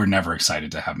 like we were never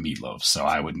excited to have meatloaf, so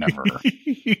I would never,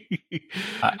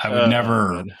 I would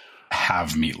never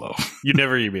have meatloaf. You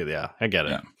never eat meatloaf. Yeah, I get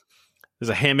it. Yeah. There's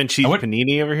a ham and cheese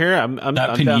panini over here. I'm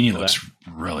panini looks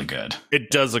really good. It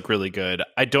does look really good.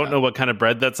 I don't know what kind of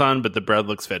bread that's on, but the bread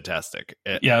looks fantastic.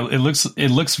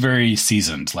 It looks very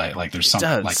seasoned. Like there's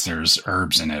something like there's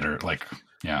herbs in it or like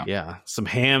some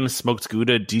ham, smoked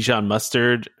Gouda, Dijon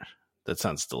mustard. That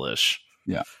sounds delish.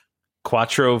 Yeah.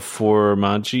 Quattro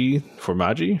formaggi.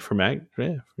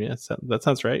 Yeah, that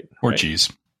sounds right. Or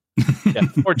cheese.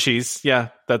 Or cheese. Yeah,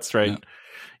 that's right.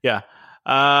 Yeah.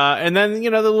 And then,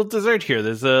 the little dessert here.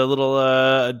 There's a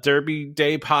little Derby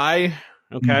Day pie.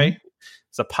 Okay. Mm-hmm.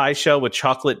 It's a pie shell with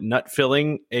chocolate nut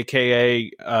filling,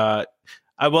 aka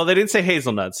well, they didn't say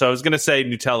hazelnut, so I was going to say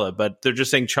Nutella, but they're just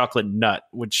saying chocolate nut,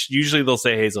 which usually they'll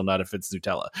say hazelnut if it's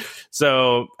Nutella.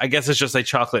 So I guess it's just a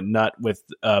chocolate nut with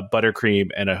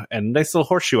buttercream and a nice little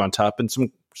horseshoe on top and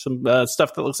some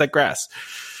stuff that looks like grass.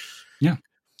 Yeah.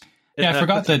 Yeah, I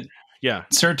forgot that. Yeah.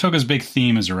 Saratoga's big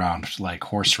theme is around like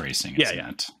horse racing. It's all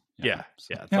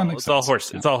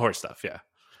horse. Yeah. It's all horse stuff. Yeah.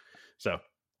 So.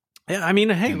 Yeah, I mean,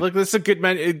 hey, look, this is a good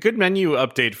menu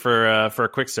update for a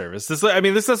quick service. This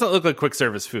doesn't look like quick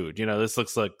service food. This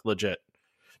looks like legit.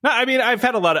 No, I mean, I've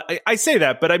had a lot of. I say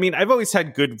that, but I mean, I've always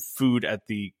had good food at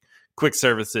the quick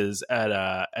services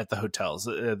at the hotels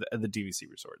at the DVC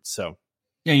resorts. So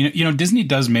yeah, Disney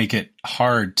does make it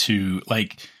hard to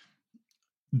like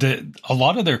a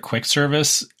lot of their quick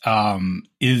service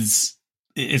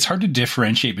it's hard to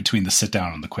differentiate between the sit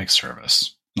down and the quick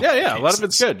service. Yeah, a lot of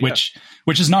it's good.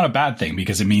 Which is not a bad thing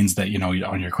because it means that,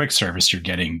 on your quick service, you're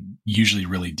getting usually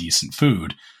really decent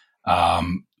food.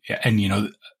 And,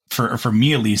 for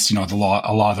me, at least, a lot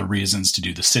of the reasons to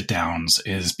do the sit downs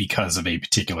is because of a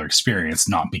particular experience,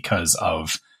 not because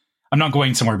of, I'm not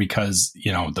going somewhere because,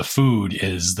 the food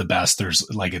is the best. There's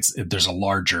a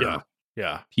larger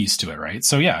piece to it. Right.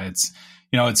 So yeah,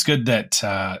 it's good that,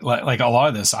 like a lot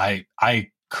of this, I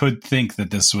could think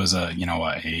that this was a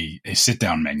sit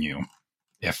down menu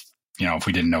if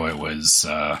we didn't know it was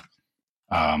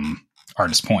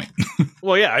Artist Point.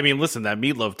 Well, yeah, I mean, listen, that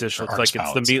meatloaf dish looks like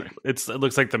it's the meat. It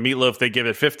looks like the meatloaf they give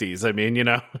at 50s. I mean,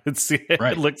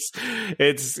 it looks,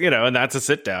 and that's a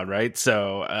sit down, right?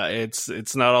 So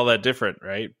it's not all that different,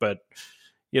 right? But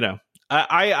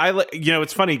I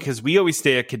it's funny because we always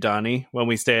stay at Kidani when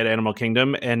we stay at Animal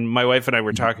Kingdom, and my wife and I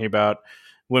were talking about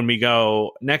when we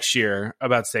go next year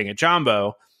about staying at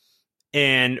Jambo,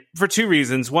 and for 2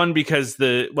 reasons. One, because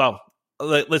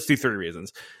let's do 3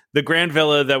 reasons. The Grand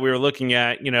Villa that we were looking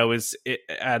at, is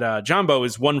at Jambo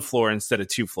is 1 floor instead of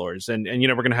 2 floors. And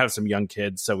we're going to have some young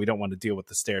kids, so we don't want to deal with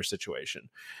the stair situation.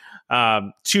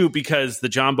 2, because the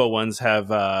Jambo ones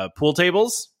have pool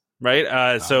tables,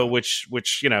 right? So which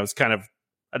is kind of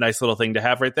a nice little thing to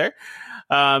have right there.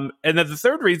 And then the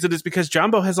third reason is because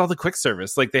Jumbo has all the quick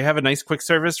service. Like they have a nice quick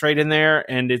service right in there,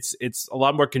 and it's a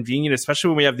lot more convenient, especially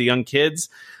when we have the young kids.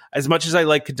 As much as I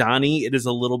like Kidani, it is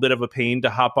a little bit of a pain to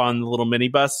hop on the little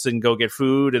minibus and go get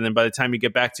food, and then by the time you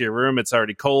get back to your room, it's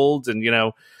already cold, and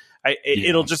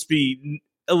it'll just be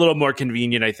a little more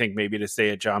convenient, I think, maybe to stay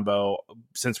at Jumbo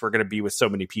since we're going to be with so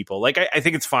many people. Like I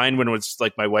think it's fine when it's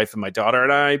like my wife and my daughter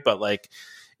and I, but like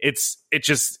it's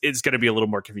going to be a little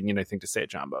more convenient, I think, to stay at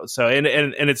Jumbo. So and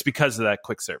it's because of that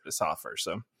quick service offer.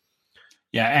 So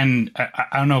yeah, and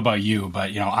I don't know about you,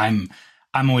 but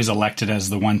I'm always elected as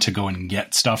the one to go and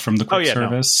get stuff from the quick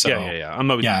service. No. So, yeah.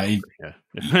 I'm always yeah.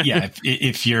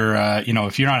 If you're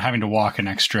if you're not having to walk an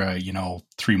extra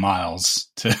 3 miles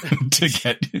to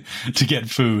get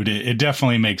food, it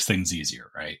definitely makes things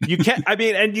easier, right? You can,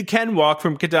 and you can walk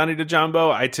from Kidani to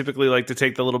Jumbo. I typically like to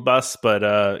take the little bus, but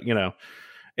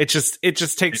it just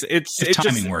takes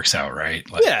timing works out, right?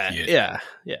 Like, yeah.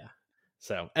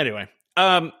 So anyway.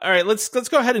 All right, let's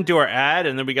go ahead and do our ad,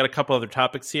 and then we got a couple other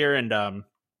topics here, and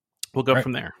we'll go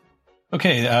from there.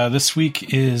 Okay, this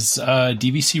week is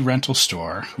DVC Rental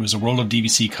Store, who is a World of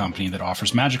DVC company that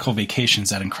offers magical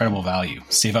vacations at incredible value.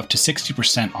 Save up to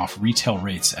 60% off retail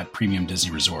rates at premium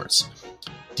Disney resorts.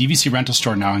 DVC Rental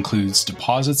Store now includes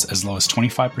deposits as low as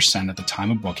 25% at the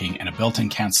time of booking and a built-in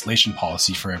cancellation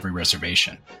policy for every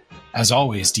reservation. As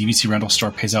always, DVC Rental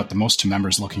Store pays out the most to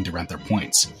members looking to rent their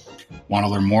points. Want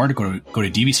to learn more? Go to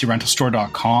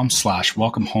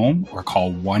dvcrentalstore.com/welcome home or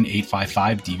call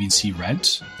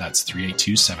 1-855-DVC-RENT. That's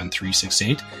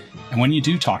 382-7368. And when you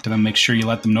do talk to them, make sure you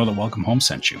let them know that Welcome Home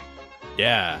sent you.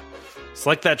 Yeah.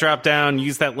 Select that drop down,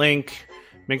 use that link.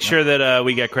 Make sure that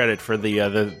we get credit for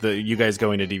the you guys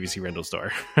going to DVC Rental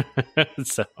Store.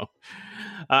 So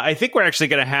I think we're actually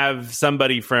going to have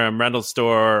somebody from Rental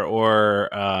Store or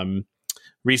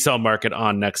Resale Market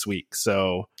on next week.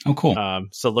 So cool.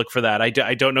 So look for that. I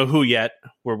don't know who yet.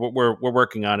 We're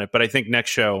working on it, but I think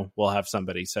next show we'll have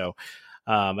somebody. So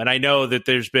and I know that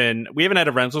we haven't had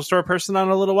a Rental Store person on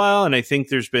in a little while, and I think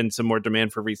there's been some more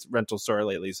demand for Rental Store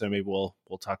lately. So maybe we'll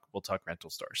talk Rental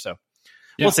Store. So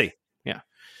we'll see. Yeah.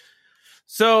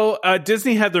 So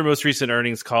Disney had their most recent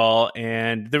earnings call,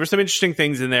 and there were some interesting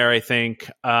things in there, I think.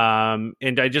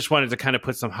 And I just wanted to kind of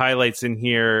put some highlights in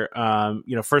here.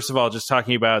 First of all, just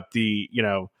talking about the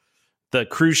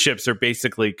cruise ships are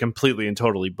basically completely and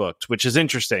totally booked, which is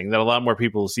interesting that a lot more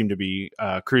people seem to be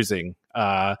cruising.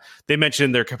 They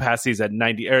mentioned their capacity is at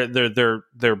 90, or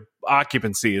their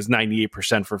occupancy is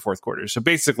 98% for fourth quarter. So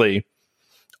basically,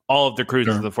 all of the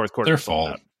cruises in the fourth quarter. Their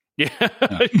fault. Yeah.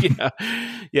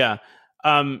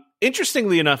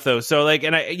 Interestingly enough, though, so like,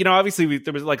 and obviously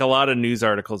there was like a lot of news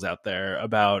articles out there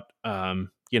about,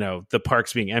 the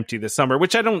parks being empty this summer,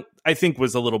 which I think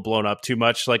was a little blown up too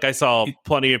much. Like I saw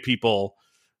plenty of people.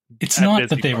 It's not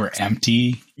that they were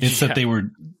empty. It's that they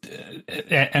were,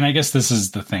 and I guess this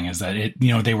is the thing, is that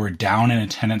they were down in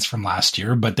attendance from last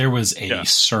year, but there was a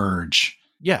surge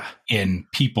in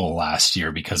people last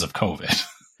year because of COVID.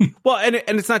 Well, and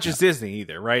it's not just Disney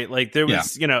either, right? Like there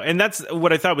was, and that's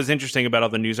what I thought was interesting about all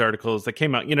the news articles that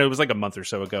came out. It was like a month or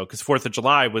so ago, because 4th of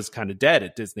July was kind of dead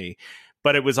at Disney,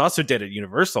 but it was also dead at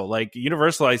Universal. Like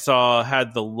Universal, I saw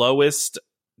had the lowest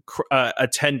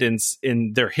attendance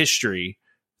in their history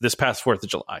this past 4th of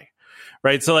July,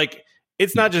 right? So like,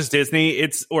 it's not just Disney;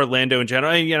 it's Orlando in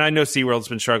general. And I know SeaWorld's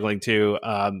been struggling too,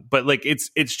 but like it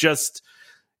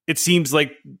seems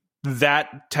like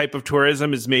that type of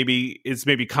tourism is maybe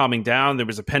calming down. There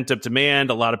was a pent up demand.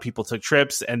 A lot of people took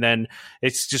trips, and then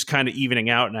it's just kind of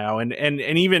evening out now. And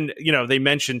even, they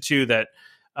mentioned too that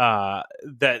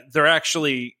they're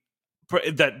actually,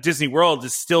 that Disney World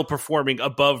is still performing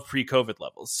above pre-COVID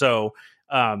levels. So,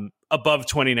 above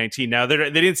 2019. Now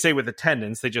they didn't say with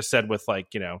attendance, they just said with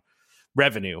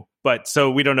revenue. But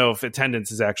so we don't know if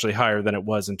attendance is actually higher than it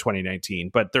was in 2019,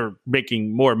 but they're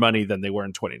making more money than they were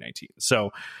in 2019.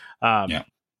 So,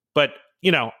 but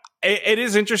it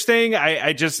is interesting.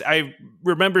 I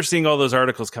remember seeing all those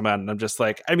articles come out, and I'm just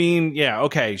like,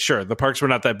 okay, sure. The parks were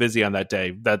not that busy on that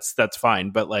day. That's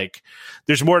fine. But like,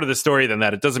 there's more to the story than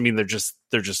that. It doesn't mean they're just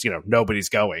nobody's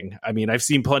going. I mean, I've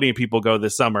seen plenty of people go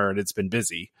this summer, and it's been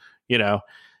busy,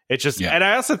 It's just, and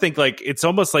I also think like, it's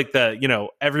almost like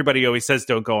everybody always says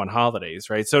don't go on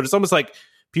holidays, right? So it's almost like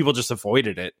people just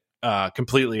avoided it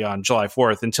completely on July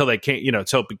 4th until they came,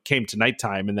 until it came to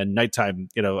nighttime. And then nighttime,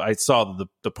 I saw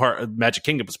the part Magic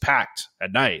Kingdom was packed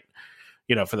at night,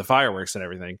 for the fireworks and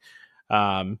everything.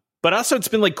 But also it's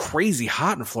been like crazy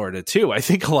hot in Florida too. I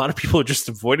think a lot of people are just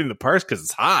avoiding the parks because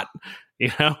it's hot,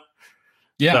 Yeah.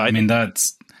 So I mean,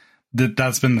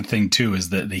 that's been the thing too, is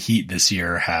that the heat this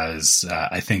year has,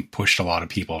 I think, pushed a lot of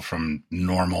people from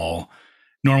normal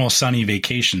sunny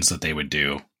vacations that they would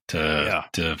do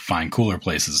to find cooler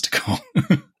places to go.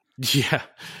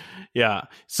 Yeah.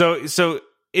 So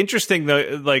interesting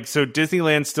though. Like, so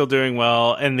Disneyland's still doing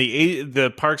well, and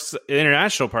the parks,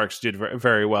 international parks, did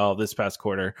very well this past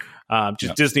quarter.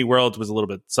 Disney World was a little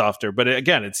bit softer, but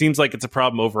again, it seems like it's a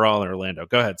problem overall in Orlando.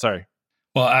 Go ahead. Sorry.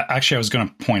 Well, actually, I was going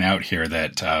to point out here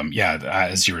that,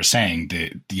 as you were saying,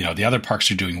 the other parks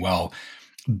are doing well.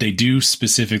 They do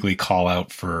specifically call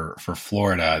out for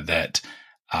Florida that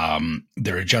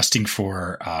they're adjusting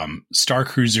for Star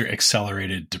Cruiser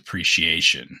accelerated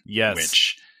depreciation.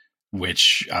 Yes,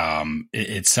 which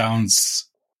it sounds,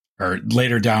 or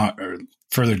later down or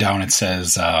further down it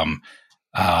says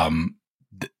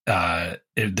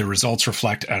the results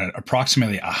reflect an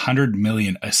approximately $100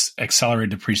 million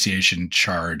accelerated depreciation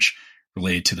charge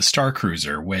related to the Star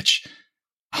Cruiser, which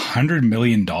 $100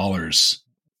 million.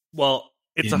 Well,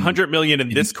 it's $100 million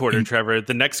in this quarter, Trevor.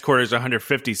 The next quarter is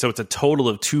 150, so it's a total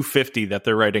of 250 that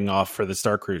they're writing off for the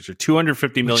Star Cruiser.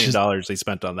 $250 million they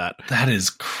spent on that. That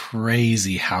is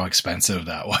crazy how expensive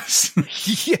that was.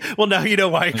 Yeah. Well, now you know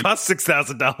why it cost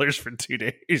 $6,000 for 2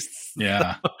 days.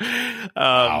 Yeah.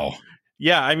 Wow.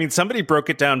 Yeah, I mean, somebody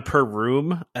broke it down per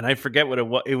room, and I forget what it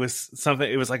was. It was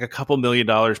something. It was like a couple $1 million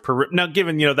per room. Now,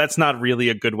 given that's not really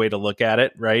a good way to look at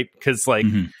it, right? Because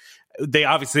they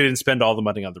obviously didn't spend all the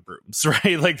money on the rooms,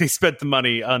 right? Like they spent the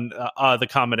money on the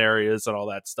common areas and all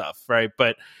that stuff, right?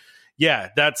 But yeah,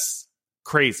 that's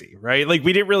crazy, right? Like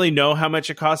we didn't really know how much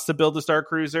it costs to build a Star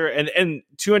Cruiser, and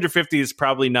 250 is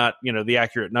probably not the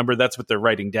accurate number. That's what they're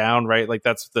writing down, right? Like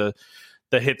that's the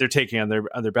hit they're taking on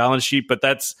their balance sheet, but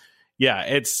that's. Yeah,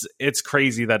 it's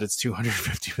crazy that it's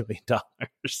 $250 million.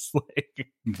 Like,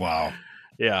 wow.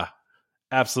 Yeah,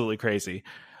 absolutely crazy.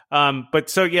 But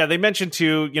so, yeah, they mentioned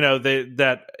too,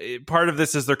 that part of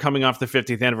this is they're coming off the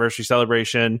 50th anniversary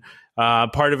celebration.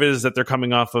 Part of it is that they're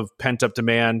coming off of pent up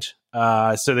demand.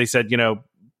 So they said,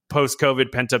 post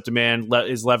COVID pent up demand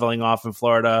is leveling off in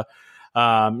Florida.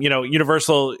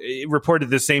 Universal reported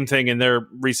the same thing in their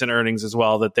recent earnings as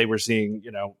well, that they were seeing,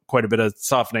 quite a bit of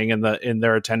softening in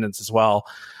their attendance as well.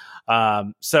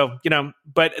 But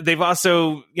they've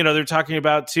also, they're talking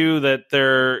about too, that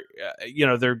they're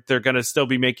going to still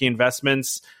be making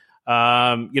investments.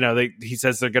 He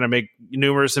says they're going to make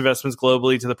numerous investments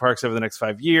globally to the parks over the next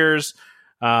 5 years.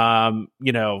 And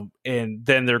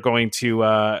then they're going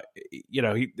to,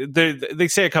 they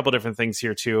say a couple different things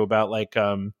here too about like,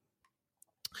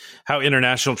 how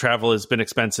international travel has been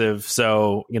expensive.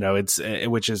 So,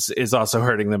 which is also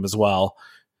hurting them as well,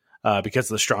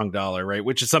 because of the strong dollar, right?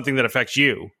 Which is something that affects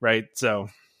you, right? So,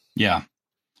 yeah,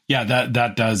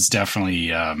 that does definitely,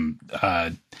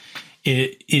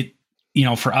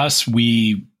 for us,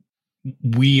 we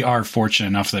are fortunate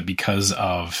enough that because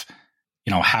of,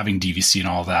 having DVC and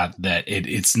all that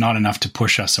it's not enough to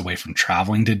push us away from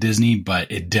traveling to Disney, but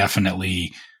it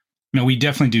definitely, we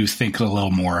definitely do think a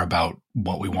little more about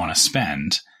what we want to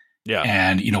spend. Yeah.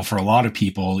 And, for a lot of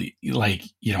people, like,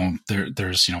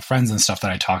 there's, friends and stuff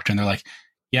that I talk to, and they're like,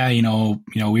 yeah,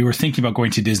 we were thinking about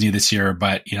going to Disney this year,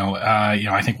 but,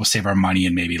 I think we'll save our money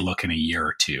and maybe look in a year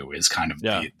or two is kind of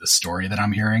the story that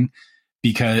I'm hearing.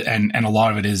 Because, and a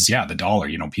lot of it is, the dollar,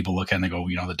 people look at it and they go,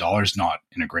 the dollar's not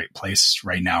in a great place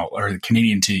right now, or the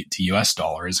Canadian to US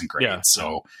dollar isn't great. Yeah.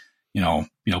 So,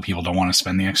 people don't want to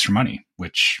spend the extra money,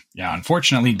 which,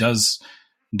 unfortunately does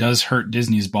hurt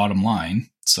Disney's bottom line.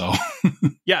 So,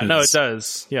 yeah, no, it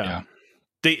does. Yeah.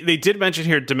 They did mention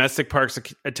here domestic parks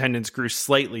attendance grew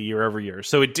slightly year over year.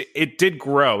 So it did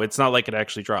grow. It's not like it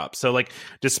actually dropped. So like,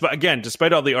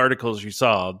 despite all the articles you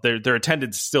saw, their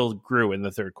attendance still grew in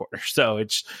the third quarter. So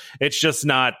it's just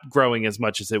not growing as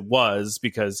much as it was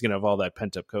because, of all that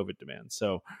pent up COVID demand.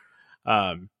 So,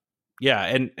 yeah,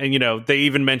 and they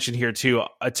even mentioned here too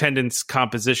attendance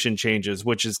composition changes,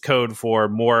 which is code for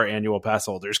more annual pass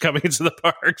holders coming into the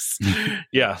parks.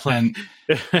 Yeah,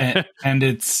 and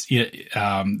it's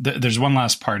there's one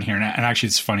last part here, and actually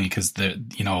it's funny because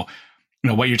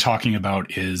what you're talking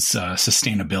about is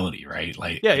sustainability, right?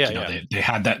 Like they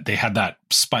had that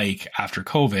spike after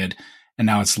COVID, and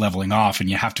now it's leveling off, and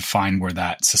you have to find where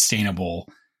that sustainable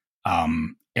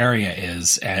area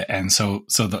is, and so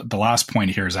the last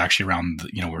point here is actually around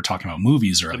we were talking about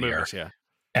movies earlier,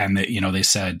 and they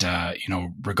said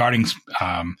regarding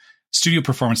studio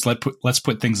performance, let's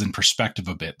put things in perspective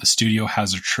a bit. The studio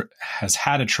has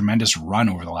had a tremendous run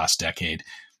over the last decade,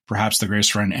 perhaps the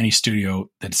greatest run any studio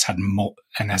that's had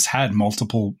has had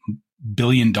multiple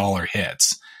billion-dollar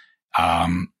hits,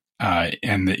 and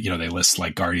they list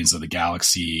like Guardians of the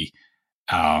Galaxy,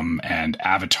 and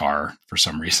Avatar for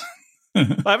some reason.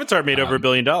 Well, Avatar made over $1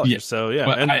 billion. Yeah. So yeah,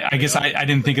 well, I guess I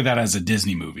didn't think of that as a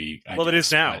Disney movie. It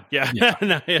is now. Yeah.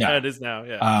 It is now.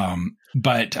 Yeah.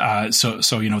 But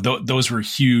so you know, those were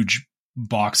huge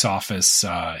box office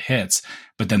hits,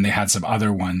 but then they had some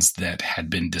other ones that had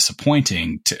been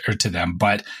disappointing to them.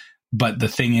 But the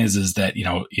thing is that you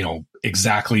know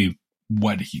exactly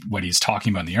what he's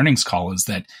talking about in the earnings call is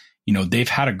that, you know, they've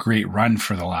had a great run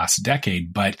for the last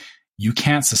decade, but you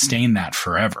can't sustain that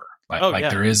forever.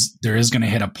 There is going to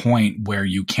hit a point where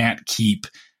you can't keep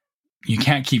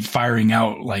firing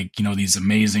out, like, you know, these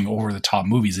amazing over the top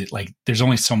movies. There's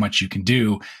only so much you can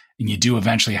do, and you do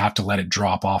eventually have to let it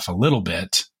drop off a little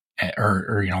bit,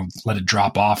 or you know, let it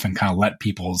drop off and kind of let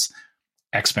people's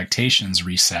expectations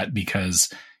reset, because,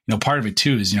 you know, part of it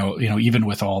too is, you know, even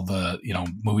with all the, you know,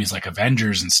 movies like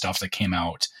Avengers and stuff that came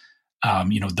out,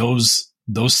 you know, those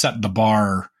set the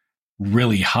bar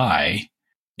really high,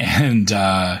 and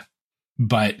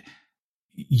but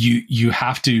you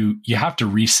have to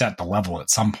reset the level at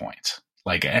some point.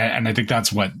 Like, and I think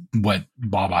that's what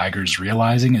Bob Iger's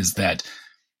realizing, is that,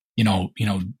 you know,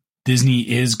 Disney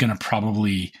is going to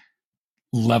probably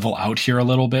level out here a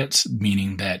little bit,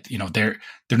 meaning that, you know, they're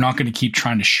not going to keep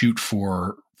trying to shoot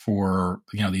for,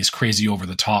 you know, these crazy over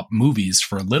the top movies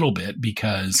for a little bit,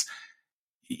 because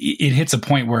it hits a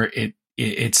point where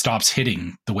it stops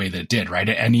hitting the way that it did. Right.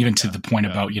 And even to the point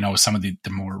about, you know, some of the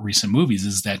more recent movies,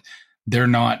 is that they're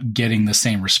not getting the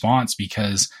same response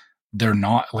because they're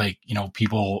not, like, you know,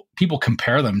 people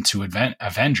compare them to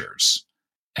Avengers,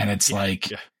 and it's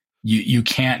you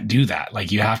can't do that.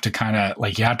 Like, you have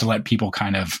to let people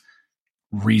kind of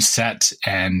reset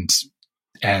and,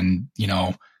 you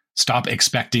know, stop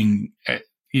expecting,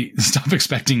 you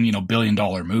know, $1 billion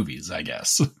movies, I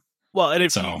guess. Well, and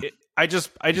I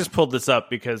just pulled this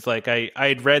up because, like, I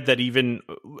had read that even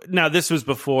now, this was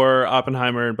before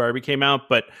Oppenheimer and Barbie came out,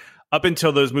 but up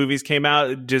until those movies came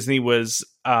out, Disney was,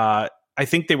 I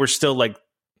think they were still like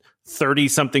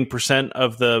 30-something%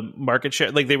 of the market share.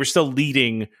 Like, they were still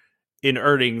leading in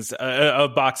earnings,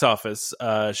 of box office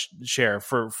share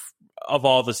of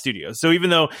all the studios. So even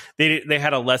though they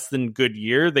had a less than good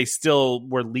year, they still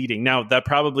were leading. Now, that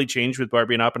probably changed with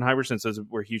Barbie and Oppenheimer, since those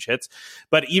were huge hits.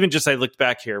 But even just, I looked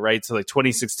back here, right? So like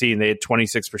 2016, they had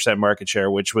 26% market share,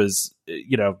 which was,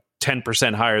 you know,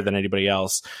 10% higher than anybody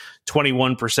else.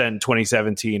 21% in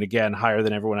 2017, again, higher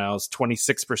than everyone else.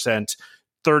 26%,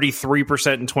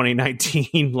 33% in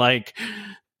 2019. Like,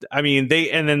 I mean,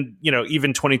 and then, you know,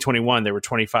 even 2021, they were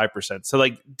 25%. So,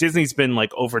 like, Disney's been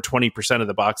like over 20% of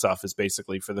the box office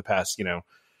basically for the past, you know,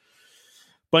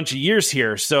 bunch of years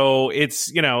here. So it's,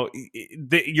 you know,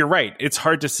 you're right. It's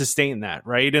hard to sustain that.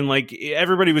 Right. And, like,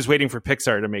 everybody was waiting for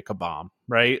Pixar to make a bomb.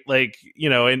 Right. Like, you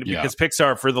know, and because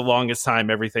Pixar, for the longest time,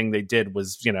 everything they did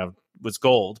was, you know, was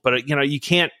gold. But, you know, you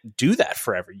can't do that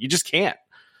forever. You just can't.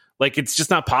 Like, it's just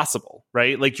not possible,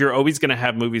 right? Like, you're always going to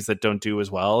have movies that don't do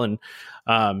as well. And,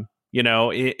 you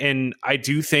know, and I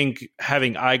do think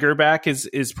having Iger back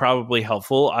is probably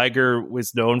helpful. Iger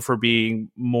was known for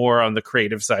being more on the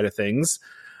creative side of things.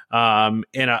 And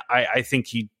I think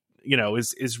he, you know,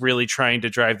 is really trying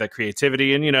to drive that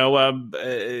creativity. And, you know,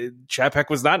 Chapek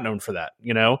was not known for that,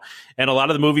 you know, and a lot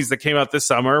of the movies that came out this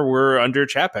summer were under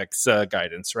Chapek's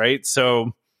guidance, right?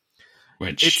 So,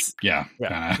 which kind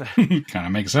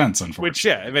of makes sense,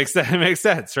 unfortunately. Which it makes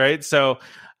sense, right? So,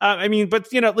 I mean,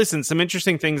 but, you know, listen, some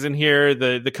interesting things in here.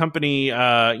 The company,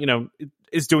 you know,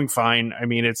 is doing fine. I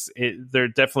mean, they're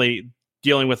definitely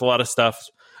dealing with a lot of stuff,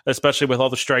 especially with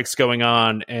all the strikes going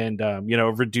on, and you know,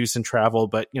 reducing travel.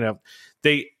 But, you know,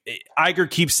 Iger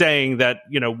keeps saying that,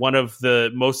 you know, one of the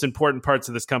most important parts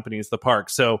of this company is the park.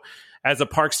 So, as a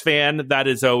Parks fan, that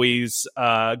is always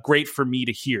great for me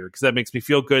to hear, because that makes me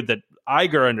feel good that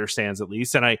Iger understands, at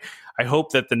least. And I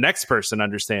hope that the next person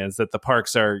understands that the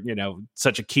parks are, you know,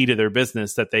 such a key to their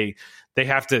business, that they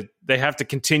have to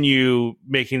continue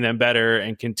making them better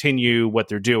and continue what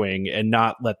they're doing, and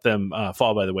not let them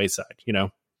fall by the wayside, you know?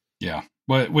 Yeah.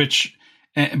 But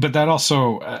that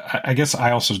also, I guess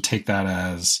I also take that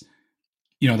as,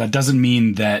 you know, that doesn't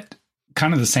mean that,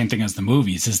 kind of the same thing as the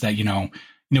movies, is that, you know,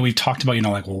 we've talked about, you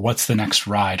know, like, well, what's the next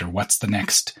ride, or what's the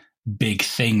next big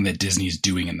thing that Disney's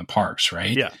doing in the parks,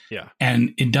 right? Yeah.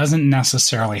 And it doesn't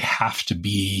necessarily have to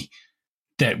be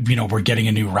that, you know, we're getting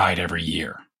a new ride every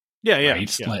year. Yeah.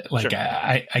 Right? Yeah, like, sure.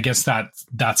 I guess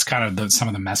that's kind of some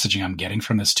of the messaging I'm getting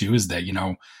from this too, is that, you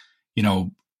know,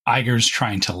 Iger's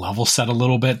trying to level set a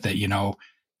little bit, that, you know,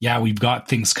 yeah, we've got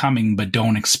things coming, but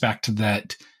don't expect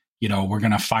that, you know, we're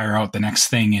going to fire out the next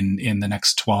thing in the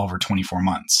next 12 or 24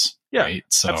 months. Yeah, right?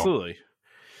 So, absolutely.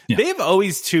 they've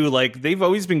always too, like, they've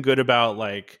always been good about,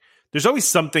 like, there's always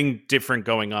something different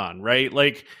going on, right?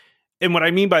 Like, and what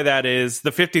I mean by that is the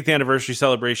 50th anniversary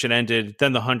celebration ended,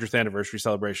 then the 100th anniversary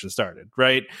celebration started,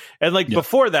 right? And like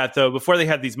before that, though, before they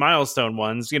had these milestone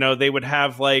ones, you know, they would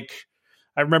have like,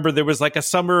 I remember there was like a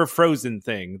Summer of Frozen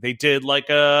thing. They did like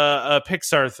a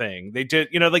Pixar thing. They did,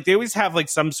 you know, like they always have like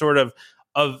some sort of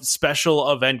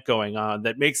special event going on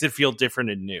that makes it feel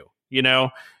different and new, you know?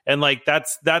 And like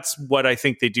that's what I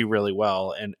think they do really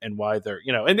well, and why they're,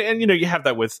 you know, and you know, you have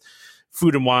that with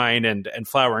Food and Wine and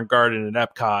Flower and Garden and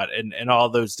Epcot and all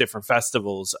those different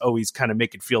festivals always kind of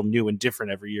make it feel new and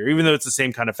different every year. Even though it's the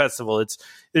same kind of festival,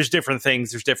 there's different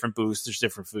things, there's different booths, there's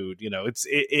different food. You know,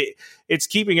 it's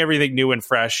keeping everything new and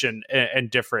fresh and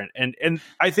different. And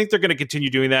I think they're going to continue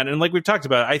doing that. And like we've talked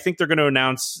about, I think they're going to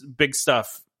announce big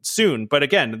stuff soon. But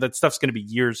again, that stuff's going to be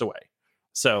years away.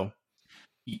 So,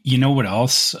 you know what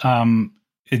else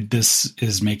this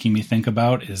is making me think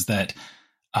about is that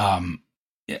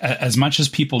as much as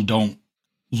people don't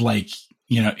like,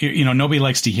 you know, nobody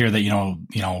likes to hear that, you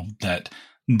know, that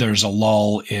there's a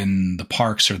lull in the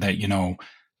parks, or that, you know,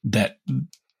 that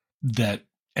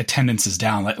attendance is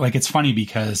down. Like it's funny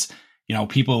because, you know,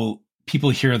 people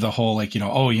hear the whole, like, you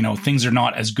know, oh, you know, things are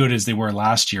not as good as they were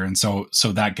last year. And so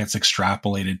that gets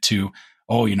extrapolated to,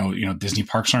 oh, you know, Disney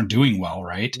parks aren't doing well.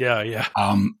 Right. Yeah.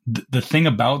 The thing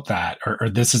about that, or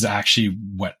this is actually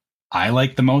what I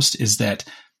like the most, is that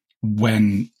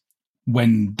when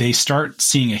they start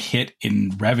seeing a hit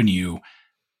in revenue,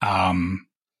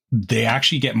 they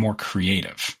actually get more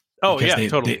creative. Oh yeah,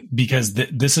 totally. Because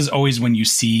this is always when you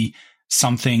see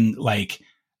something like,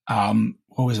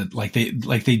 what was it? Like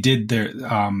they did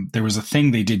there was a thing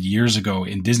they did years ago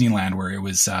in Disneyland where it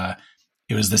was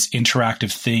this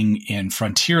interactive thing in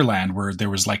Frontierland where there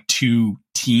was like two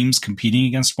teams competing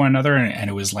against one another. And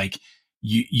it was like,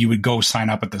 you would go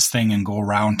sign up at this thing and go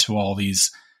around to all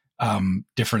these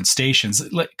different stations,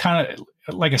 kind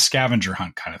of like a scavenger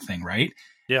hunt kind of thing. Right.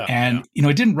 Yeah. And, you know,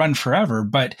 it didn't run forever,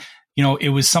 but, you know, it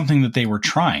was something that they were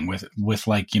trying with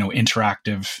like, you know,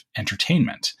 interactive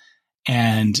entertainment.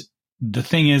 And the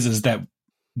thing is that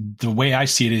the way I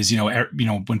see it is, you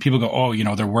know, when people go, oh, you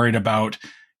know, they're worried about,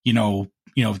 you know,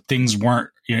 things weren't,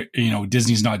 you know,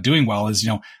 Disney's not doing well, is, you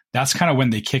know, that's kind of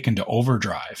when they kick into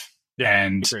overdrive. Yeah,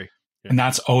 and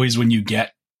that's always when you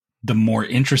get the more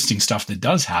interesting stuff that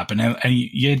does happen. And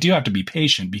you do have to be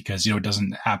patient because, you know, it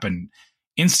doesn't happen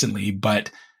instantly,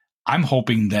 but I'm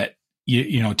hoping that,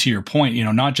 you know, to your point, you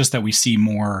know, not just that we see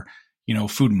more, you know,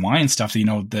 Food and Wine stuff, you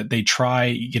know, that they try,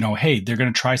 you know, hey, they're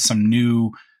going to try something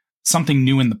new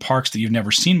in the parks that you've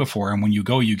never seen before. And when you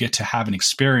go, you get to have an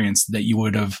experience that you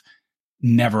would have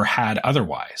never had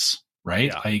otherwise.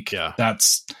 Right.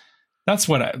 That's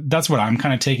what I'm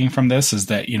kind of taking from this, is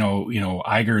that, you know,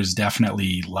 Iger is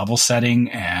definitely level setting,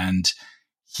 and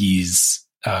he's,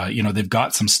 you know, they've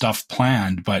got some stuff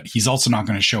planned, but he's also not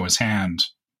going to show his hand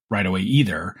right away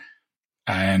either.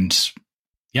 And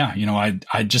yeah, you know,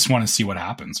 I just want to see what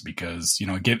happens because, you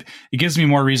know, it gives me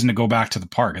more reason to go back to the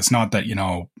park. It's not that, you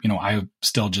know, I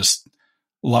still just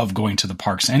love going to the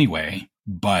parks anyway,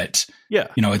 but yeah,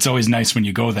 you know, it's always nice when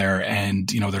you go there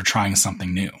and, you know, they're trying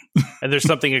something new and there's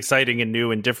something exciting and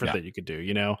new and different that you could do,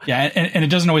 you know? Yeah. And it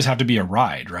doesn't always have to be a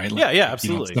ride, right? Like, yeah,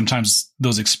 absolutely. You know, sometimes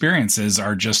those experiences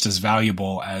are just as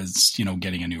valuable as, you know,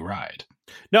 getting a new ride.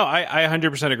 No, I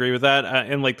 100% agree with that,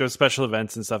 and like those special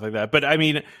events and stuff like that. But I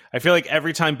mean, I feel like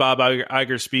every time Bob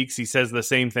Iger speaks, he says the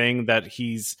same thing, that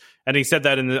and he said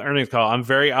that in the earnings call, I'm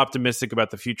very optimistic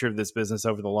about the future of this business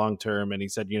over the long term. And he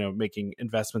said, you know, making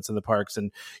investments in the parks,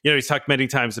 and, you know, he's talked many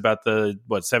times about the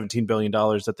 $17 billion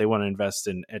that they want to invest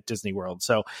in at Disney World.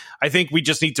 So I think we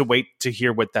just need to wait to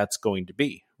hear what that's going to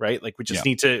be. Right. Like we just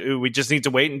need to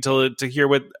wait until to hear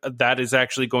what that is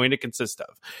actually going to consist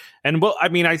of. And well, I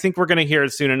mean, I think we're going to hear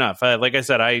it soon enough. Like I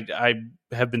said, I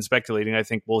have been speculating. I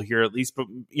think we'll hear at least,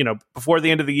 you know, before the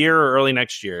end of the year or early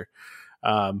next year,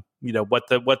 you know, what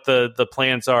the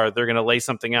plans are. They're going to lay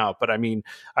something out. But I mean,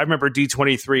 I remember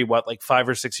D23, like 5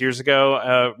 or 6 years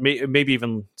ago, maybe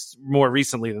even more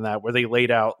recently than that, where they laid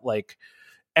out like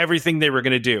everything they were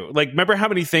going to do. Like, remember how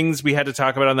many things we had to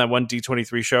talk about on that one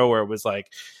D23 show where it was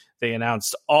like they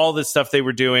announced all the stuff they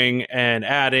were doing and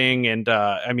adding. And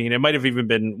I mean, it might have even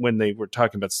been when they were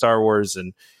talking about Star Wars,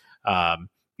 and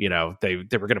you know, they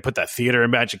were going to put that theater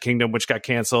in Magic Kingdom, which got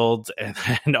canceled,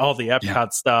 and all the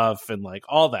Epcot stuff and like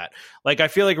all that. Like, I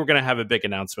feel like we're going to have a big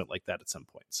announcement like that at some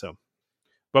point. So,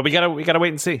 but we gotta wait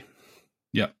and see.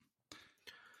 Yep.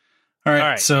 All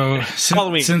right. So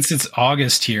since it's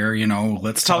August here, you know,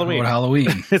 let's talk about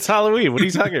Halloween. It's Halloween. What are you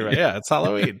talking about? Yeah, it's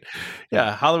Halloween.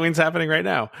 Yeah, Halloween's happening right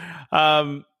now.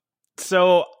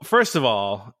 So first of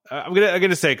all, I'm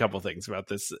gonna say a couple things about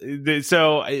this.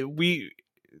 So we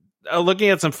looking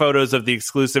at some photos of the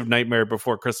exclusive Nightmare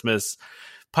Before Christmas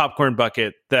popcorn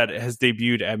bucket that has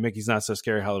debuted at Mickey's Not So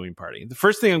Scary Halloween Party. The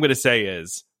first thing I'm going to say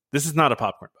is this is not a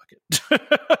popcorn bucket.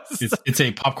 It's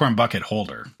a popcorn bucket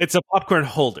holder. It's a popcorn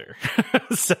holder.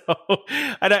 So,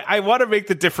 and I want to make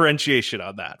the differentiation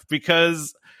on that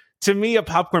because to me, a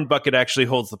popcorn bucket actually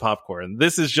holds the popcorn.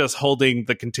 This is just holding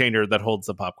the container that holds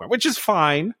the popcorn, which is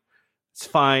fine. It's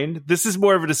fine. This is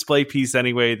more of a display piece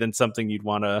anyway than something you'd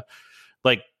want to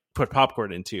like put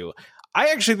popcorn into.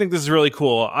 I actually think this is really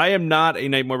cool. I am not a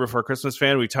Nightmare Before Christmas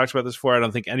fan. We talked about this before. I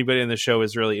don't think anybody in the show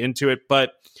is really into it,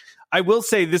 but I will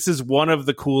say this is one of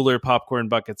the cooler popcorn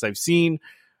buckets I've seen.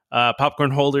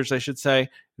 Popcorn holders, I should say.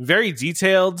 Very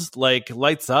detailed, like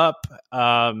lights up.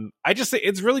 I just say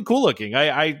it's really cool looking.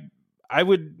 I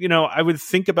would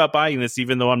think about buying this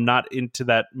even though I'm not into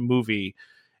that movie.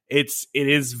 It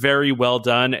is very well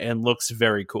done and looks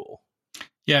very cool.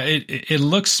 Yeah, it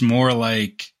looks more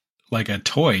like a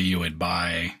toy you would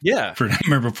buy for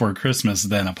Nightmare Before Christmas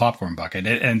than a popcorn bucket.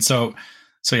 And so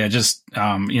yeah, just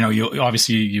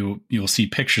you'll see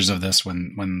pictures of this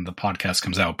when the podcast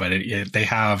comes out, but they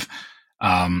have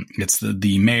it's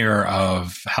the mayor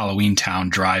of Halloween Town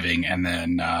driving, and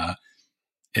then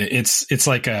it's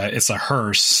a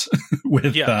hearse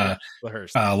with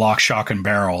lock, shock, and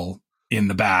barrel in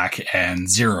the back and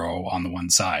Zero on the one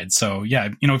side. So yeah,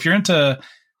 if you're into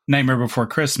Nightmare Before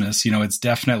Christmas, it's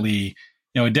definitely,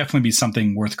 it'd definitely be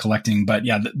something worth collecting. But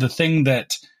yeah, the thing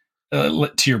that,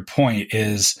 to your point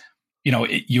is,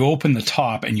 you open the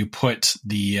top and you put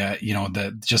the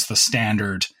the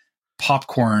standard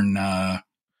popcorn,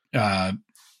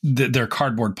 their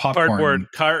cardboard popcorn,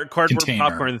 container.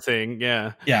 Popcorn thing.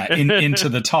 Yeah. Into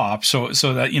the top. So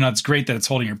that, it's great that it's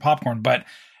holding your popcorn, but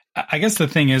I guess the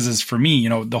thing is for me,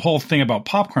 the whole thing about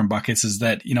popcorn buckets is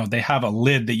that, they have a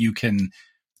lid that you can,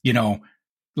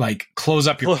 like close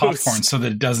up your popcorn so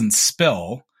that it doesn't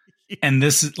spill. And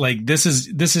this is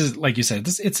like you said,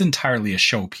 it's entirely a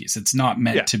showpiece. It's not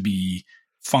meant to be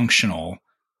functional,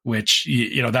 which,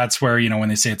 that's where, when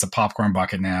they say it's a popcorn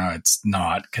bucket now, it's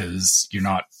not, because you're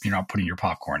not putting your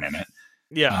popcorn in it.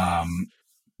 Yeah.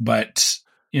 But,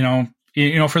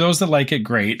 for those that like it,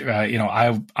 great.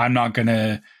 I'm not going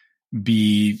to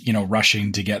be,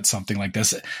 rushing to get something like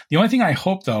this. The only thing I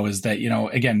hope though is that,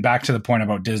 again, back to the point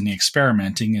about Disney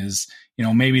experimenting is,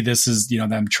 maybe this is,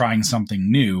 them trying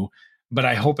something new, but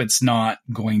I hope it's not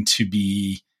going to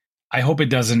be, I hope it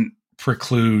doesn't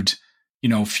preclude,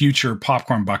 future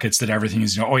popcorn buckets that everything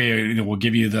is, we'll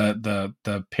give you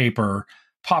the paper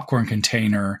popcorn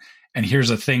container and here's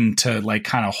a thing to like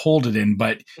kind of hold it in,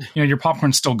 but your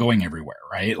popcorn's still going everywhere,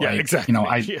 right? Yeah, like, exactly.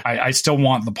 I still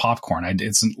want the popcorn.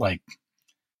 It's like,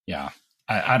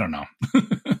 I don't know.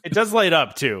 It does light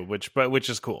up too, which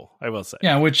is cool, I will say.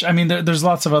 Yeah, which, I mean, there's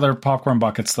lots of other popcorn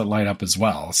buckets that light up as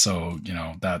well. So,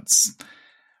 that's,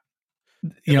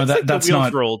 like that's the wheels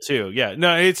not roll too. Yeah,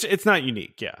 no, it's not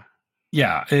unique. Yeah.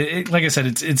 Yeah. Like I said,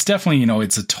 it's definitely,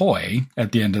 it's a toy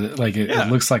at the end of it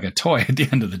looks like a toy at the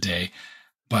end of the day.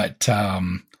 But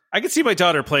I can see my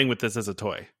daughter playing with this as a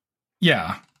toy.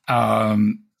 Yeah.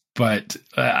 But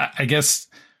I guess,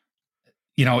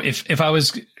 if I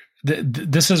was,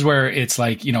 this is where it's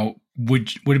like, would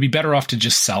it be better off to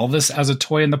just sell this as a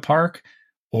toy in the park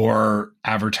or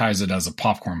advertise it as a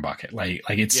popcorn bucket? Like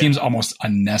it seems almost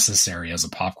unnecessary as a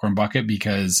popcorn bucket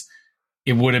because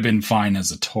it would have been fine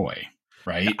as a toy.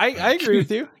 Right. I agree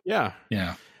with you. Yeah.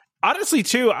 Yeah. Honestly,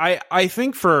 too, I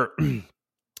think for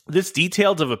this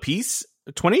detailed of a piece,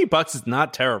 $28 is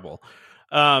not terrible.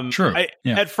 True.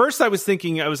 At first I was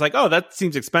thinking, I was like, oh, that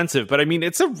seems expensive. But I mean,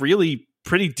 it's a really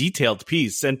pretty detailed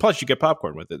piece. And plus you get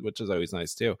popcorn with it, which is always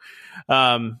nice too.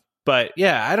 But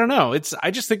yeah, I don't know. I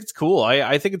just think it's cool.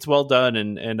 I think it's well done.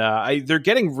 And they're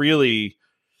getting really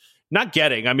not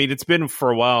getting, I mean, it's been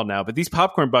for a while now, but these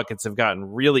popcorn buckets have gotten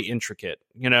really intricate,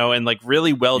 and like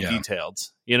really well detailed,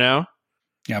 Yeah,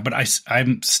 but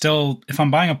I'm still, if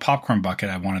I'm buying a popcorn bucket,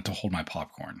 I want it to hold my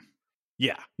popcorn.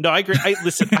 Yeah, no, I agree. I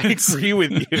agree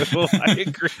with you.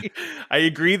 I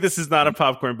agree. This is not a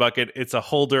popcorn bucket. It's a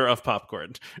holder of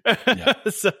popcorn. Yeah.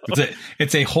 So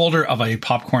it's a holder of a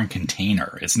popcorn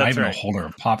container. It's not even a holder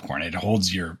of popcorn. It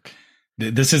holds your,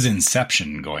 this is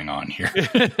Inception going on here.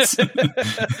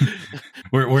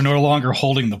 We're no longer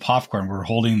holding the popcorn. We're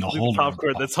holding the holder.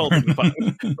 Popcorn that's holding the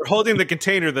popcorn. We're holding the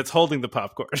container that's holding the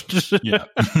popcorn. Yeah.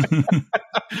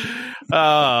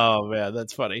 Oh man,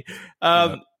 that's funny.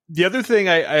 The other thing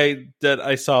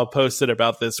I saw posted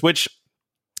about this, which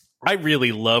I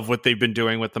really love what they've been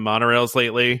doing with the monorails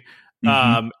lately.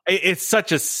 It's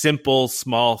such a simple,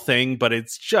 small thing, but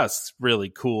it's just really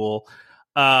cool.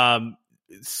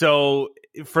 So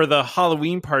for the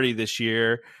Halloween party this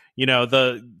year, you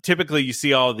know, typically you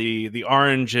see all the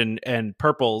orange and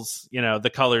purples, you know, the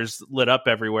colors lit up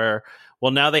everywhere.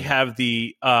 Well, now they have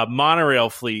the monorail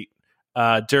fleet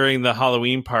during the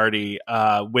Halloween party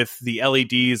with the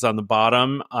LEDs on the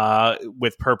bottom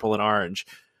with purple and orange,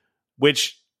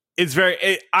 which is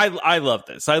I love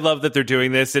this. I love that they're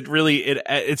doing this.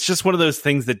 It's just one of those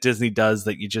things that Disney does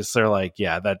that you just are like,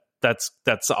 yeah, that's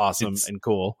awesome and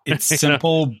cool. It's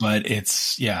simple, but it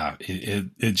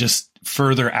just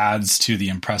further adds to the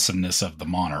impressiveness of the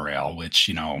monorail, which,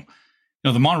 you know,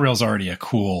 the monorail is already a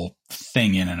cool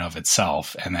thing in and of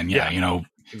itself. And then, exactly. You know,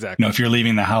 if you're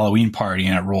leaving the Halloween party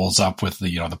and it rolls up with the,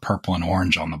 you know, the purple and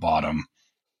orange on the bottom.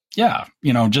 Yeah.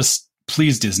 You know, just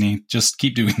please, Disney, just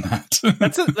keep doing that.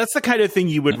 That's the kind of thing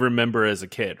you would remember as a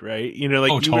kid, right? You know,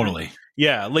 like, totally.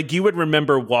 Like you would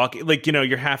remember walking, like, you know,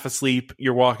 you're half asleep,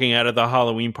 you're walking out of the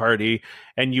Halloween party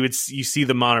and you see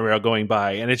the monorail going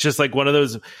by. And it's just like one of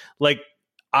those, like,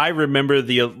 I remember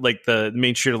the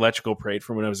Main Street Electrical Parade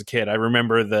from when I was a kid. I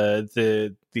remember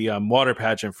the water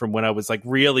pageant from when I was like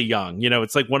really young. You know,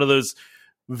 it's like one of those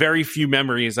very few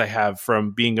memories I have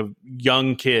from being a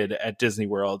young kid at Disney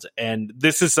World. And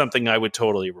this is something I would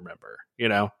totally remember, you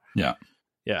know? Yeah.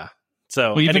 Yeah.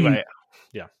 So anyway,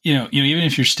 yeah. You know, even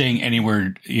if you're staying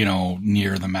anywhere, you know,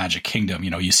 near the Magic Kingdom, you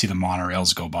know, you see the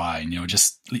monorails go by and, you know,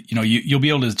 just, you know, you'll be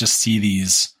able to just see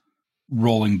these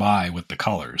rolling by with the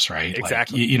colors, right?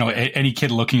 Exactly. Like, you know, any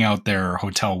kid looking out their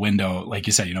hotel window, like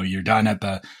you said, you know, you're done at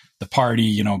the party,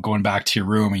 you know, going back to your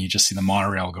room and you just see the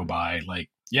monorail go by. Like,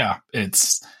 yeah,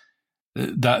 that's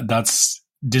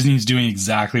Disney's doing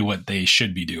exactly what they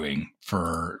should be doing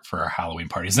for our Halloween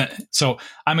parties. So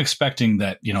I'm expecting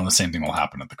that, you know, the same thing will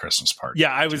happen at the Christmas party.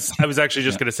 Yeah, I was actually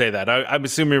just going to say that. I'm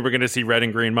assuming we're going to see red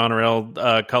and green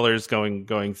monorail colors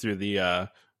going through the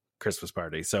Christmas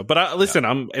party. So, but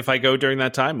listen, if I go during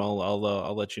that time,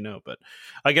 I'll let you know. But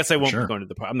I guess I won't be going to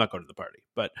the party. I'm not going to the party,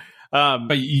 but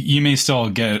you may still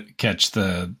catch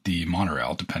the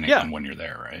monorail depending on when you're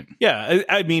there, right? Yeah,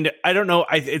 I mean, I don't know.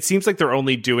 It seems like they're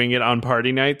only doing it on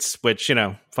party nights, which, you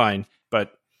know, fine,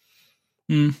 but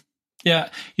yeah,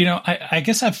 you know, I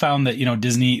guess I've found that, you know,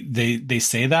 Disney they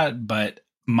say that, but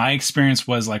my experience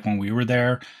was like when we were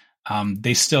there,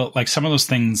 they still, like, some of those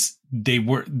things they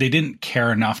didn't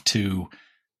care enough to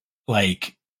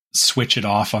like switch it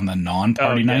off on the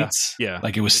non-party nights. Yeah.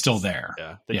 Like it was still there.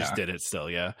 Yeah. They just did it still.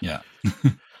 Yeah. Yeah.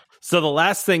 So the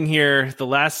last thing here, the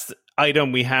last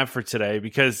item we have for today,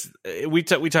 because we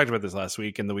talked about this last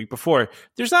week and the week before,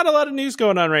 there's not a lot of news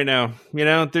going on right now. You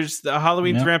know, there's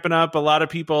Halloween's ramping up. A lot of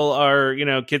people are, you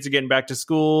know, kids are getting back to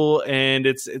school and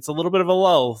it's a little bit of a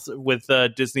lull with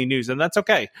Disney news, and that's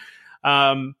okay.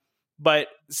 But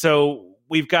so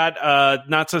we've got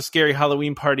Not So Scary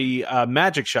Halloween Party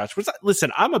magic shots.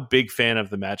 Listen, I'm a big fan of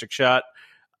the magic shot.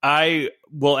 I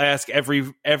will ask every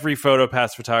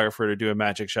PhotoPass photographer to do a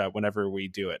magic shot whenever we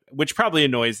do it, which probably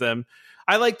annoys them.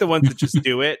 I like the ones that just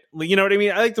do it. You know what I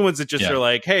mean? I like the ones that just are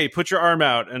like, hey, put your arm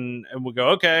out and we'll go,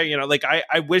 okay. You know, like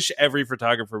I wish every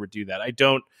photographer would do that. I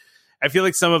feel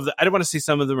like I don't want to say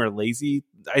some of them are lazy.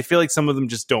 I feel like some of them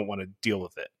just don't want to deal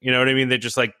with it. You know what I mean? They're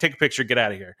just like, take a picture, get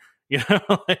out of here. You know,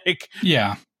 like,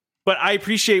 yeah. But I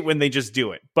appreciate when they just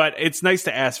do it. But it's nice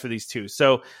to ask for these too.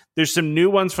 So there's some new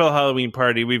ones for the Halloween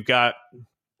party. We've got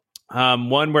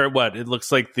one where it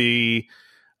looks like the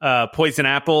poison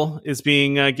apple is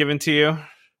being given to you.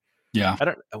 Yeah.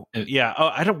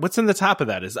 I don't. What's in the top of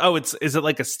that? Is it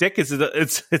like a stick? It's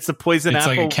a poison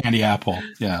apple? It's like a candy apple.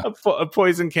 Yeah. A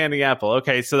poison candy apple.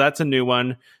 Okay, so that's a new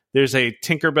one. There's a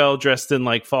Tinkerbell dressed in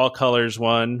like fall colors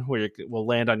one where it will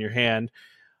land on your hand.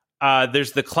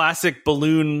 There's the classic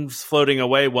balloons floating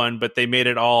away one, but they made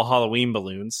it all Halloween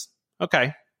balloons.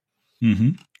 Okay.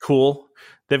 Mm-hmm. Cool.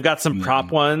 They've got some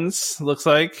prop ones, looks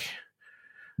like.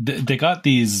 They got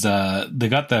these, they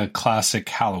got the classic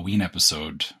Halloween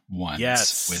episode ones.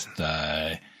 Yes.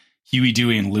 With Huey,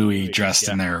 Dewey, and Louie dressed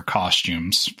in their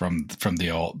costumes from the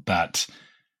old, that,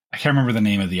 I can't remember the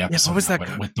name of the episode. Yeah, what was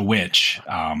that? With the witch.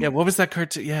 What was that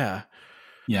cartoon? Yeah.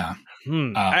 Yeah.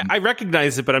 I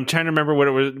recognize it, but I'm trying to remember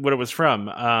what it was from.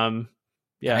 I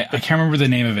can't remember the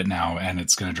name of it now, and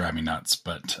it's going to drive me nuts.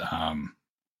 But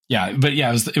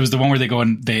it was the one where they go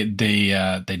and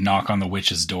they knock on the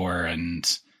witch's door,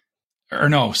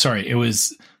 it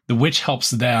was the witch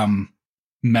helps them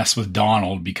mess with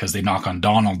Donald because they knock on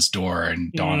Donald's door,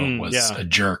 and Donald was a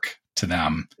jerk to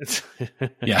them.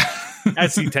 Yeah.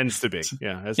 As he tends to be.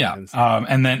 Yeah. As he Yeah. tends to be.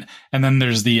 And then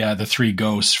there's the three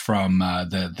ghosts from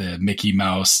the Mickey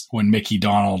Mouse, when Mickey,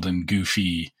 Donald, and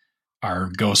Goofy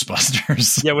are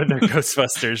Ghostbusters. Yeah, when they're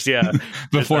Ghostbusters. Yeah.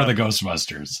 Before the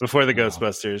Ghostbusters. Before the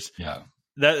Ghostbusters. Yeah.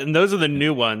 And those are the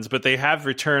new ones, but they have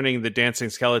returning the Dancing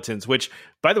Skeletons, which,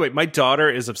 by the way, my daughter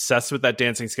is obsessed with that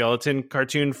Dancing Skeleton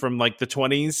cartoon from like the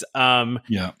 20s.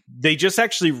 Yeah. They just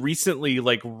actually recently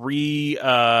like redid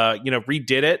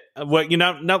it. Well,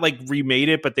 not like remade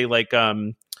it, but they like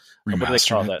what do they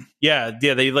call that? Yeah,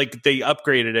 they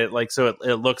upgraded it like so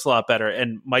it looks a lot better.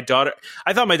 And my daughter,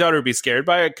 I thought my daughter would be scared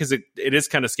by it because it is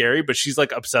kind of scary, but she's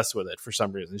like obsessed with it for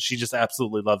some reason. She just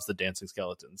absolutely loves the Dancing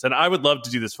Skeletons, and I would love to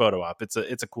do this photo op. It's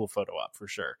a cool photo op for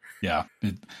sure. Yeah,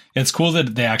 it's cool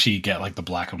that they actually get like the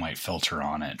black and white filter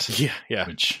on it. Yeah,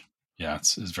 which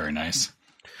it's very nice.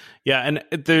 Yeah, and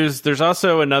there's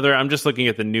also another. I'm just looking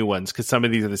at the new ones because some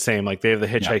of these are the same. Like they have the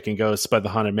Hitchhiking Ghosts by the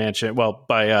Haunted Mansion. Well,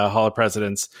 by Hall of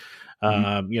Presidents.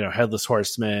 Headless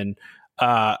Horseman.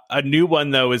 A new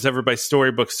one though is ever by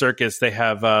Storybook Circus. They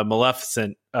have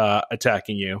Maleficent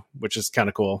attacking you, which is kind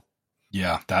of cool.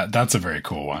 Yeah, that's a very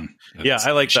cool one. I like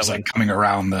that one. She's like coming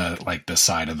around the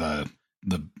side of the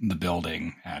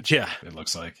building. It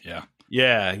looks like yeah.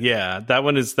 That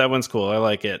one's cool. I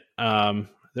like it. Are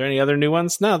there any other new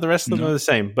ones? No, the rest of them are the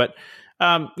same. But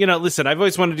listen, I've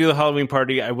always wanted to do the Halloween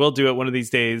party. I will do it one of these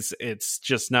days. It's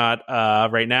just not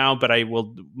right now, but I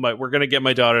will. We're going to get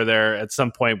my daughter there at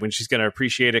some point when she's going to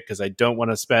appreciate it, because I don't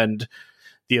want to spend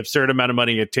the absurd amount of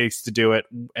money it takes to do it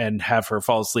and have her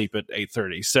fall asleep at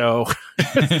 8:30. So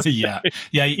yeah,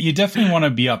 you definitely want to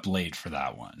be up late for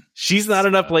that one. She's not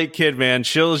an up late kid, man.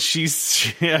 We'll get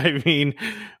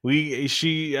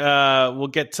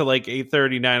to like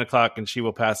 8:30, 9 o'clock, and she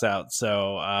will pass out.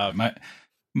 So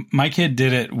my kid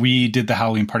did it. We did the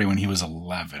Halloween party when he was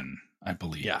 11, I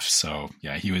believe. Yeah. So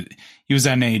yeah, he was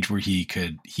at an age where he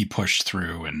pushed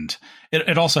through, and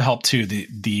it also helped too.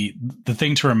 The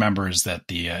thing to remember is that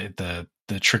the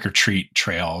trick or treat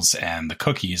trails and the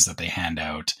cookies that they hand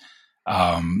out,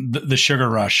 the sugar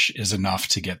rush is enough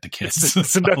to get the kids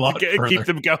it's enough to keep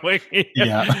them going.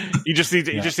 Yeah. You just need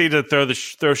to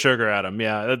throw sugar at them.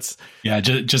 Yeah,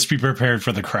 just be prepared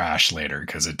for the crash later,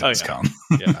 because it does come.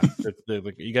 Yeah,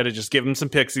 you got to just give them some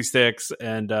pixie sticks,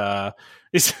 and I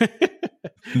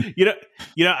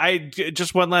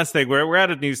just one last thing. We're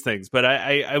out of news things, but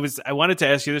I wanted to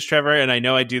ask you this, Trevor, and I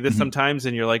know I do this sometimes,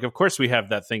 and you're like, of course we have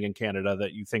that thing in Canada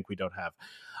that you think we don't have.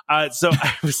 So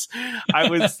I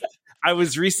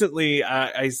was recently,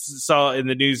 I saw in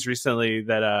the news recently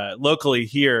that locally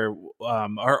here,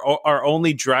 our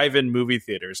only drive-in movie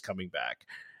theaters coming back.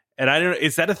 And I don't know,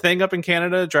 is that a thing up in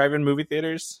Canada, drive-in movie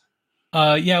theaters?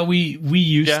 Yeah, we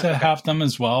used to have them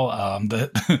as well.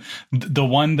 The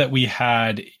one that we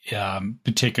had,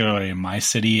 particularly in my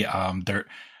city,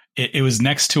 it was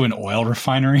next to an oil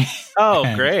refinery.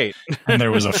 Oh, great! And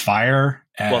there was a fire.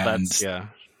 And, well, that's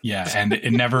and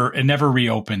it never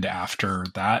reopened after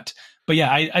that. But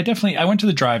yeah, I went to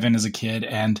the drive-in as a kid,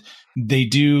 and they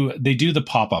do the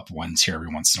pop-up ones here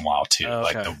every once in a while too.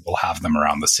 Okay. Like we'll have them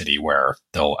around the city where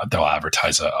they'll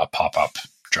advertise a pop-up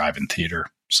drive-in theater.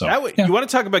 So you want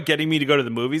to talk about getting me to go to the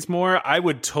movies more? I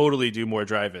would totally do more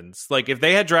drive-ins. Like if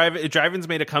they had drive-ins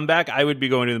made a comeback, I would be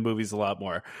going to the movies a lot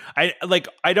more. I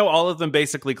know all of them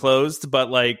basically closed,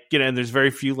 but and there's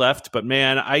very few left. But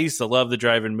man, I used to love the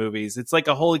drive-in movies. It's like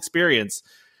a whole experience.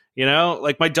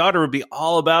 Like my daughter would be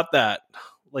all about that.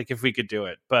 Like if we could do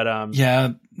it, but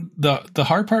the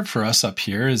hard part for us up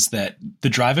here is that the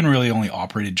drive-in really only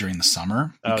operated during the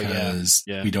summer because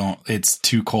it's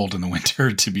too cold in the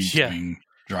winter to be doing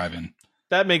drive-in.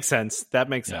 That makes sense.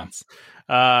 Sense.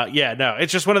 No,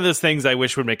 it's just one of those things I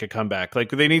wish would make a comeback. Like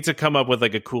they need to come up with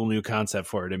like a cool new concept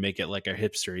for it and make it like a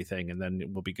hipstery thing, and then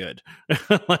it will be good.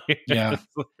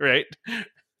 Right.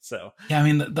 So yeah, I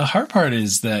mean the hard part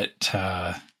is that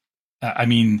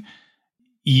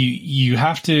you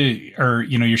have to, or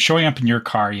you're showing up in your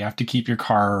car, you have to keep your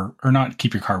car, or not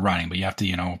keep your car running, but you have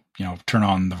to turn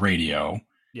on the radio.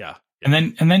 Yeah. And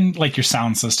then like your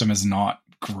sound system is not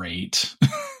great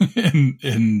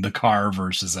in the car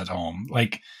versus at home.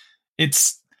 Like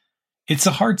it's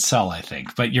a hard sell, I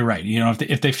think, but you're right.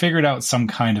 If they figured out some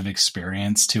kind of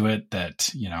experience to it that,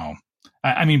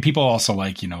 people also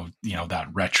like, that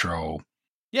retro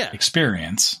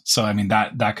experience. So, I mean,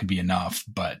 that could be enough,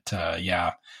 but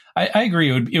I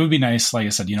agree. It would be nice. Like I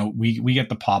said, we get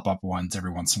the pop-up ones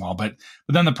every once in a while, but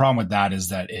then the problem with that is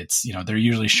that it's, they're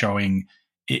usually showing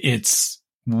it's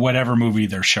whatever movie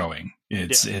they're showing.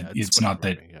 It's not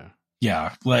that,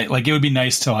 like it would be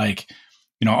nice to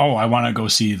oh, I want to go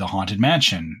see the Haunted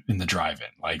Mansion in the drive-in.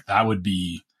 Like that would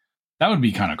be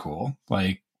kind of cool.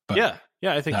 Like, but yeah,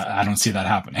 I think so. I don't see that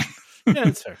happening. Yeah,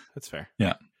 that's fair. That's fair.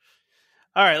 Yeah.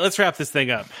 All right, let's wrap this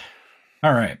thing up.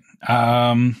 All right.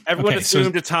 Everyone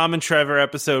assumed a Tom and Trevor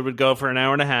episode would go for an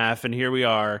hour and a half, and here we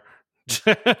are,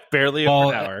 barely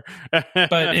over an hour.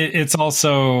 But it's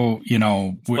also,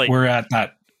 we're at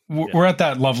that. We're at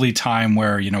that lovely time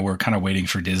where, we're kind of waiting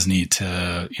for Disney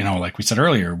to, like we said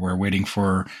earlier, we're waiting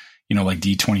for, like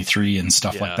D23 and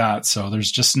stuff like that. So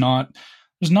there's not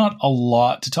a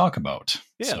lot to talk about.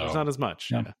 Yeah, there's not as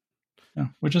much. Yeah,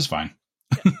 which is fine.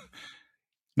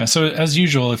 Yeah, so as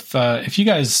usual, if you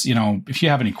guys, if you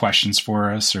have any questions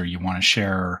for us or you want to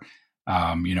share,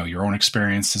 your own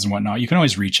experiences and whatnot, you can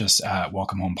always reach us at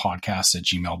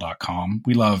welcomehomepodcast@gmail.com.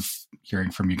 We love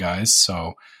hearing from you guys.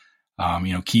 So,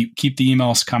 keep the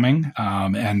emails coming.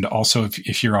 And also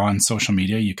if you're on social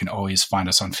media, you can always find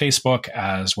us on Facebook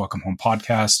as Welcome Home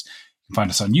Podcast. You can find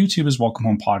us on YouTube as Welcome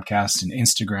Home Podcast and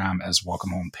Instagram as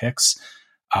Welcome Home Pics.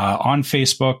 On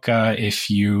Facebook, if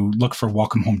you look for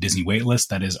Welcome Home Disney Waitlist,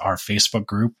 that is our Facebook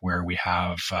group where we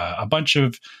have a bunch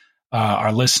of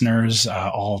our listeners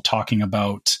all talking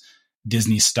about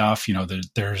Disney stuff.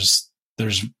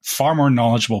 There's far more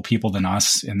knowledgeable people than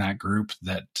us in that group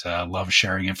that love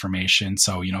sharing information.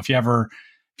 So, if you ever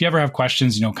have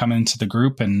questions, come into the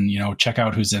group and, check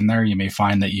out who's in there. You may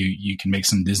find that you can make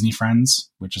some Disney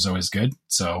friends, which is always good.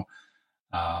 So,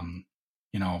 check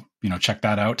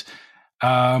that out.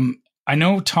 I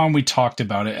know, Tom, we talked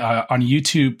about it on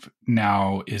YouTube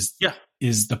now. Is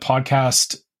the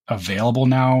podcast available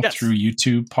now through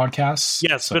YouTube podcasts?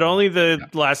 Yes, but only the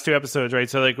last 2 episodes, right?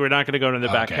 So we're not going to go into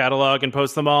the back catalog and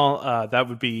post them all. That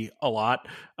would be a lot.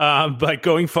 But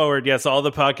going forward, yes, all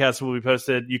the podcasts will be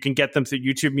posted. You can get them through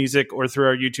YouTube Music or through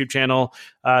our YouTube channel,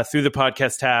 through the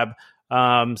podcast tab.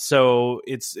 So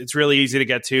it's really easy to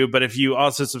get to, but if you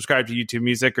also subscribe to YouTube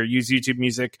Music or use YouTube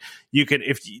Music, you can,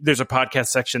 there's a podcast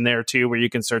section there too, where you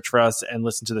can search for us and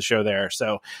listen to the show there.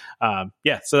 So,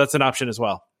 so that's an option as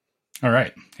well. All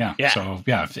right. Yeah. So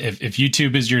if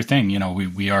YouTube is your thing,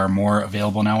 we are more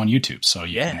available now on YouTube. So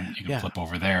you can flip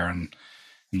over there and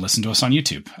listen to us on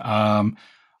YouTube.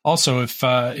 Also,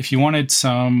 if you wanted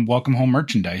some Welcome Home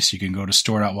merchandise, you can go to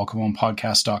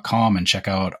store.welcomehomepodcast.com and check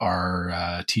out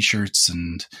our t-shirts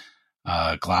and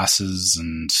glasses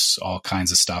and all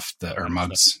kinds of stuff that are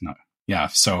mugs.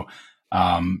 So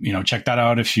check that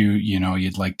out if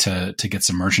you'd like to get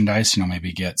some merchandise.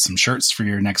 Maybe get some shirts for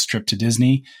your next trip to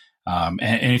Disney.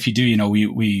 And if you do,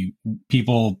 we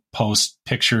people post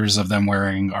pictures of them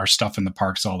wearing our stuff in the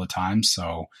parks all the time.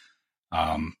 So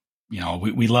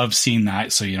we love seeing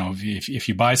that. So, if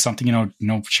you buy something,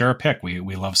 share a pic.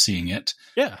 We love seeing it.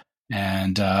 Yeah.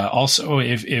 And also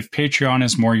if Patreon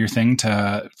is more your thing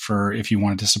if you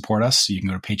wanted to support us, you can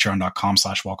go to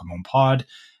patreon.com/welcomehomepod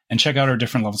and check out our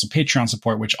different levels of Patreon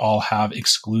support, which all have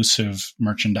exclusive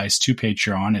merchandise to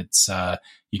Patreon. It's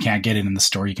you can't get it in the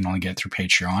store. You can only get it through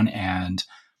Patreon. And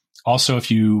also, if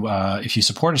you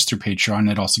support us through Patreon,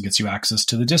 it also gets you access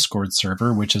to the Discord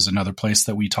server, which is another place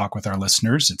that we talk with our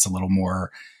listeners. It's a little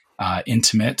more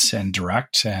intimate and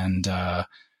direct. And so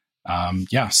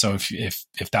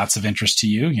if that's of interest to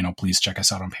you, please check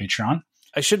us out on Patreon.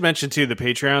 I should mention too, the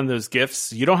Patreon, those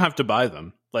gifts, you don't have to buy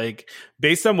them. Like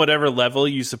based on whatever level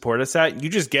you support us at, you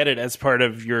just get it as part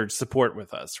of your support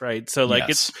with us, right? So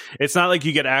it's not like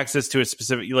you get access to a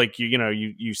specific, like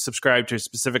you subscribe to a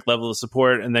specific level of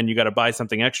support and then you got to buy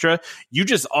something extra. You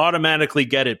just automatically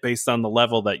get it based on the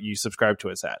level that you subscribe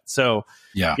to us at. So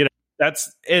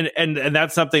that's and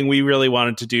that's something we really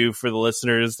wanted to do for the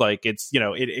listeners. Like it's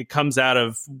it comes out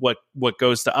of what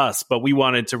goes to us, but we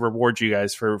wanted to reward you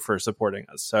guys for supporting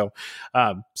us. So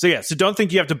so don't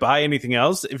think you have to buy anything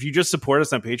else. If you just support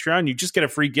us on Patreon, you just get a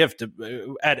free gift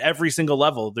at every single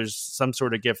level. There's some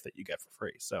sort of gift that you get for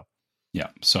free. So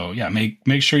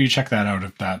make sure you check that out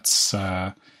if that's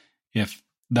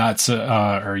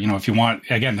or if you want,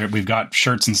 again, we've got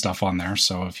shirts and stuff on there.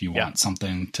 So if you want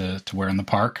something to wear in the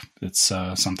park, it's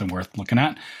something worth looking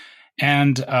at.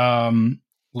 And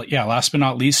last but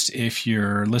not least, if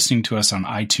you're listening to us on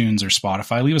iTunes or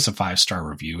Spotify, leave us a 5-star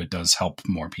review. It does help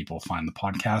more people find the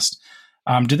podcast.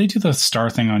 Do they do the star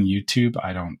thing on YouTube?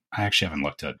 I actually haven't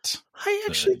looked at. I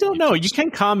actually don't know. You can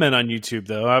comment on YouTube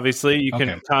though. Obviously, you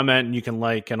can comment and you can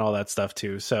like and all that stuff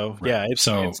too. So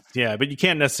but you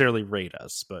can't necessarily rate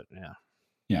us. But yeah.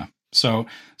 So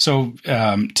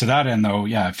to that end though,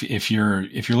 if you're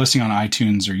listening on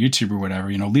iTunes or YouTube or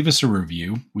whatever, leave us a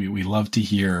review. We love to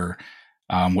hear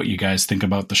what you guys think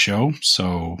about the show.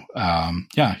 So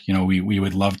we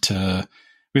would love to.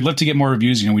 we'd love to get more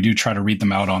reviews. We do try to read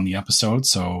them out on the episode.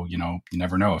 So, you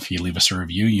never know. If you leave us a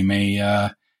review, you may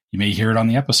hear it on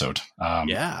the episode.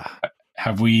 Yeah.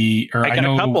 Have we? Or I got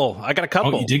a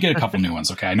couple. Oh, you did get a couple new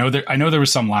ones. Okay, I know there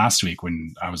was some last week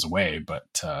when I was away, but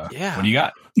yeah. What do you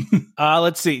got?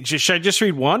 Let's see. Should I just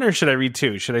read one, or should I read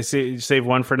two? Should I save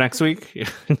one for next week?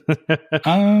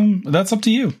 That's up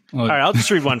to you. All right, I'll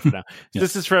just read one for now. Yeah.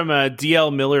 This is from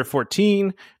DL Miller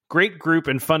 14. Great group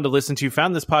and fun to listen to.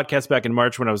 Found this podcast back in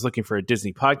March when I was looking for a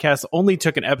Disney podcast. Only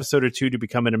took an episode or two to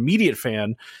become an immediate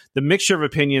fan. The mixture of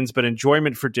opinions but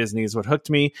enjoyment for Disney is what hooked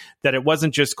me. That it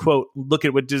wasn't just, quote, look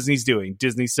at what Disney's doing.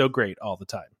 Disney's so great all the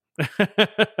time.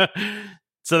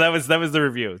 So that was the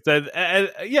review.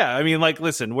 Yeah, I mean,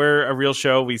 listen, we're a real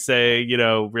show. We say,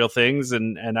 real things,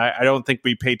 and I don't think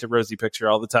we paint a rosy picture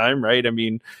all the time, right? I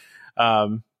mean,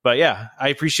 but yeah, I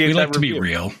appreciate that. We like review. To be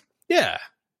real. Yeah.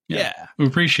 We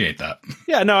appreciate that.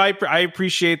 Yeah, no, I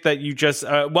appreciate that you just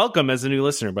welcome as a new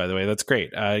listener, by the way. That's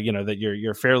great. That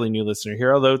you're a fairly new listener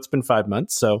here, although it's been 5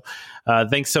 months. So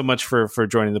thanks so much for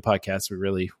joining the podcast. We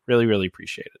really, really, really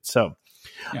appreciate it. So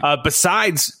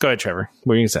besides, go ahead, Trevor.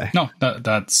 What are you going to say? No,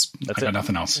 that's I got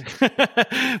nothing else.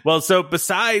 Well, so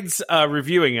besides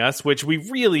reviewing us, which we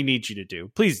really need you to do,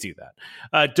 please do that.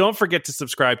 Don't forget to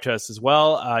subscribe to us as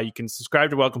well. You can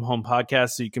subscribe to Welcome Home Podcast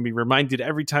so you can be reminded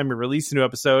every time we release a new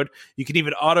episode. You can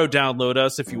even auto-download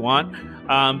us if you want.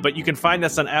 But you can find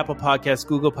us on Apple Podcasts,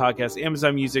 Google Podcasts,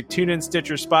 Amazon Music, TuneIn,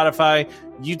 Stitcher, Spotify,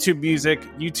 YouTube Music,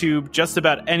 YouTube, just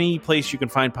about any place you can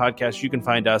find podcasts, you can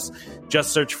find us.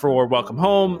 Just search for Welcome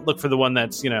Home. Look for the one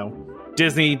that's,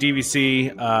 Disney,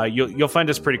 DVC. You'll find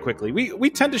us pretty quickly. We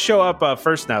tend to show up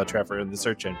first now, Trevor, in the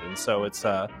search engine. So it's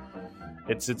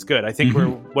good. I think we're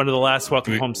one of the last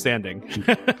Welcome Home standing.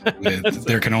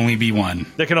 There can only be one.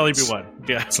 There can only be one.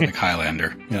 Yeah. It's like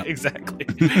Highlander. Yeah. Exactly.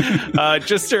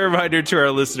 Just a reminder to our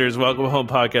listeners, Welcome Home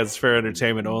Podcast is for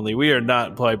entertainment only. We are not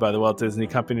employed by the Walt Disney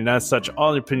Company, and as such,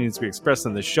 all opinions we express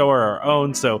on the show are our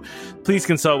own. So please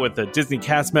consult with a Disney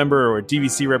cast member or a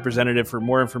DVC representative for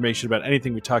more information about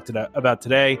anything we talked about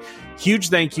today. Huge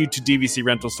thank you to DVC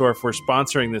Rental Store for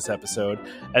sponsoring this episode,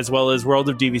 as well as World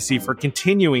of DVC for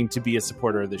continuing to be a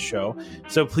supporter of this show.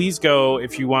 So please go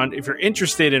if you're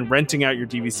interested in renting out your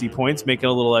DVC points, making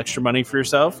a little extra money for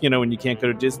yourself, when you can't go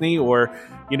to Disney, or,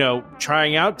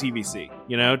 trying out DVC,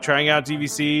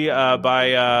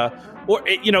 or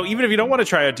even if you don't want to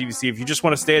try out DVC, if you just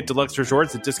want to stay at deluxe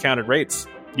resorts at discounted rates,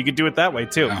 you could do it that way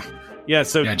too.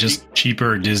 Just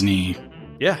cheaper Disney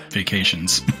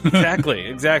vacations.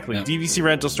 Exactly.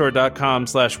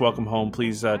 DVCrentalstore.com/welcome home.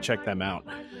 Please check them out.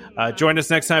 Join us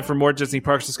next time for more Disney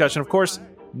Parks discussion. Of course,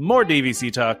 more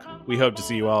DVC talk. We hope to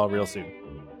see you all real soon.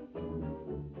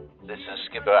 This is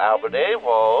Skipper Albert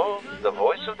Awol, the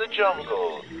voice of the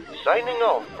jungle, signing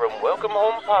off from Welcome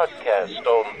Home Podcast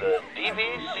on the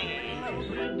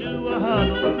DVC. Do a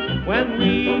huddle when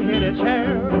we hit its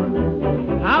hair.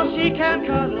 How she can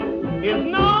cuddle is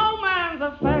no man's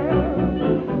affair.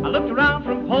 I looked around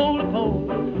from pole to pole,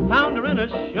 found her in a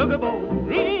sugar bowl.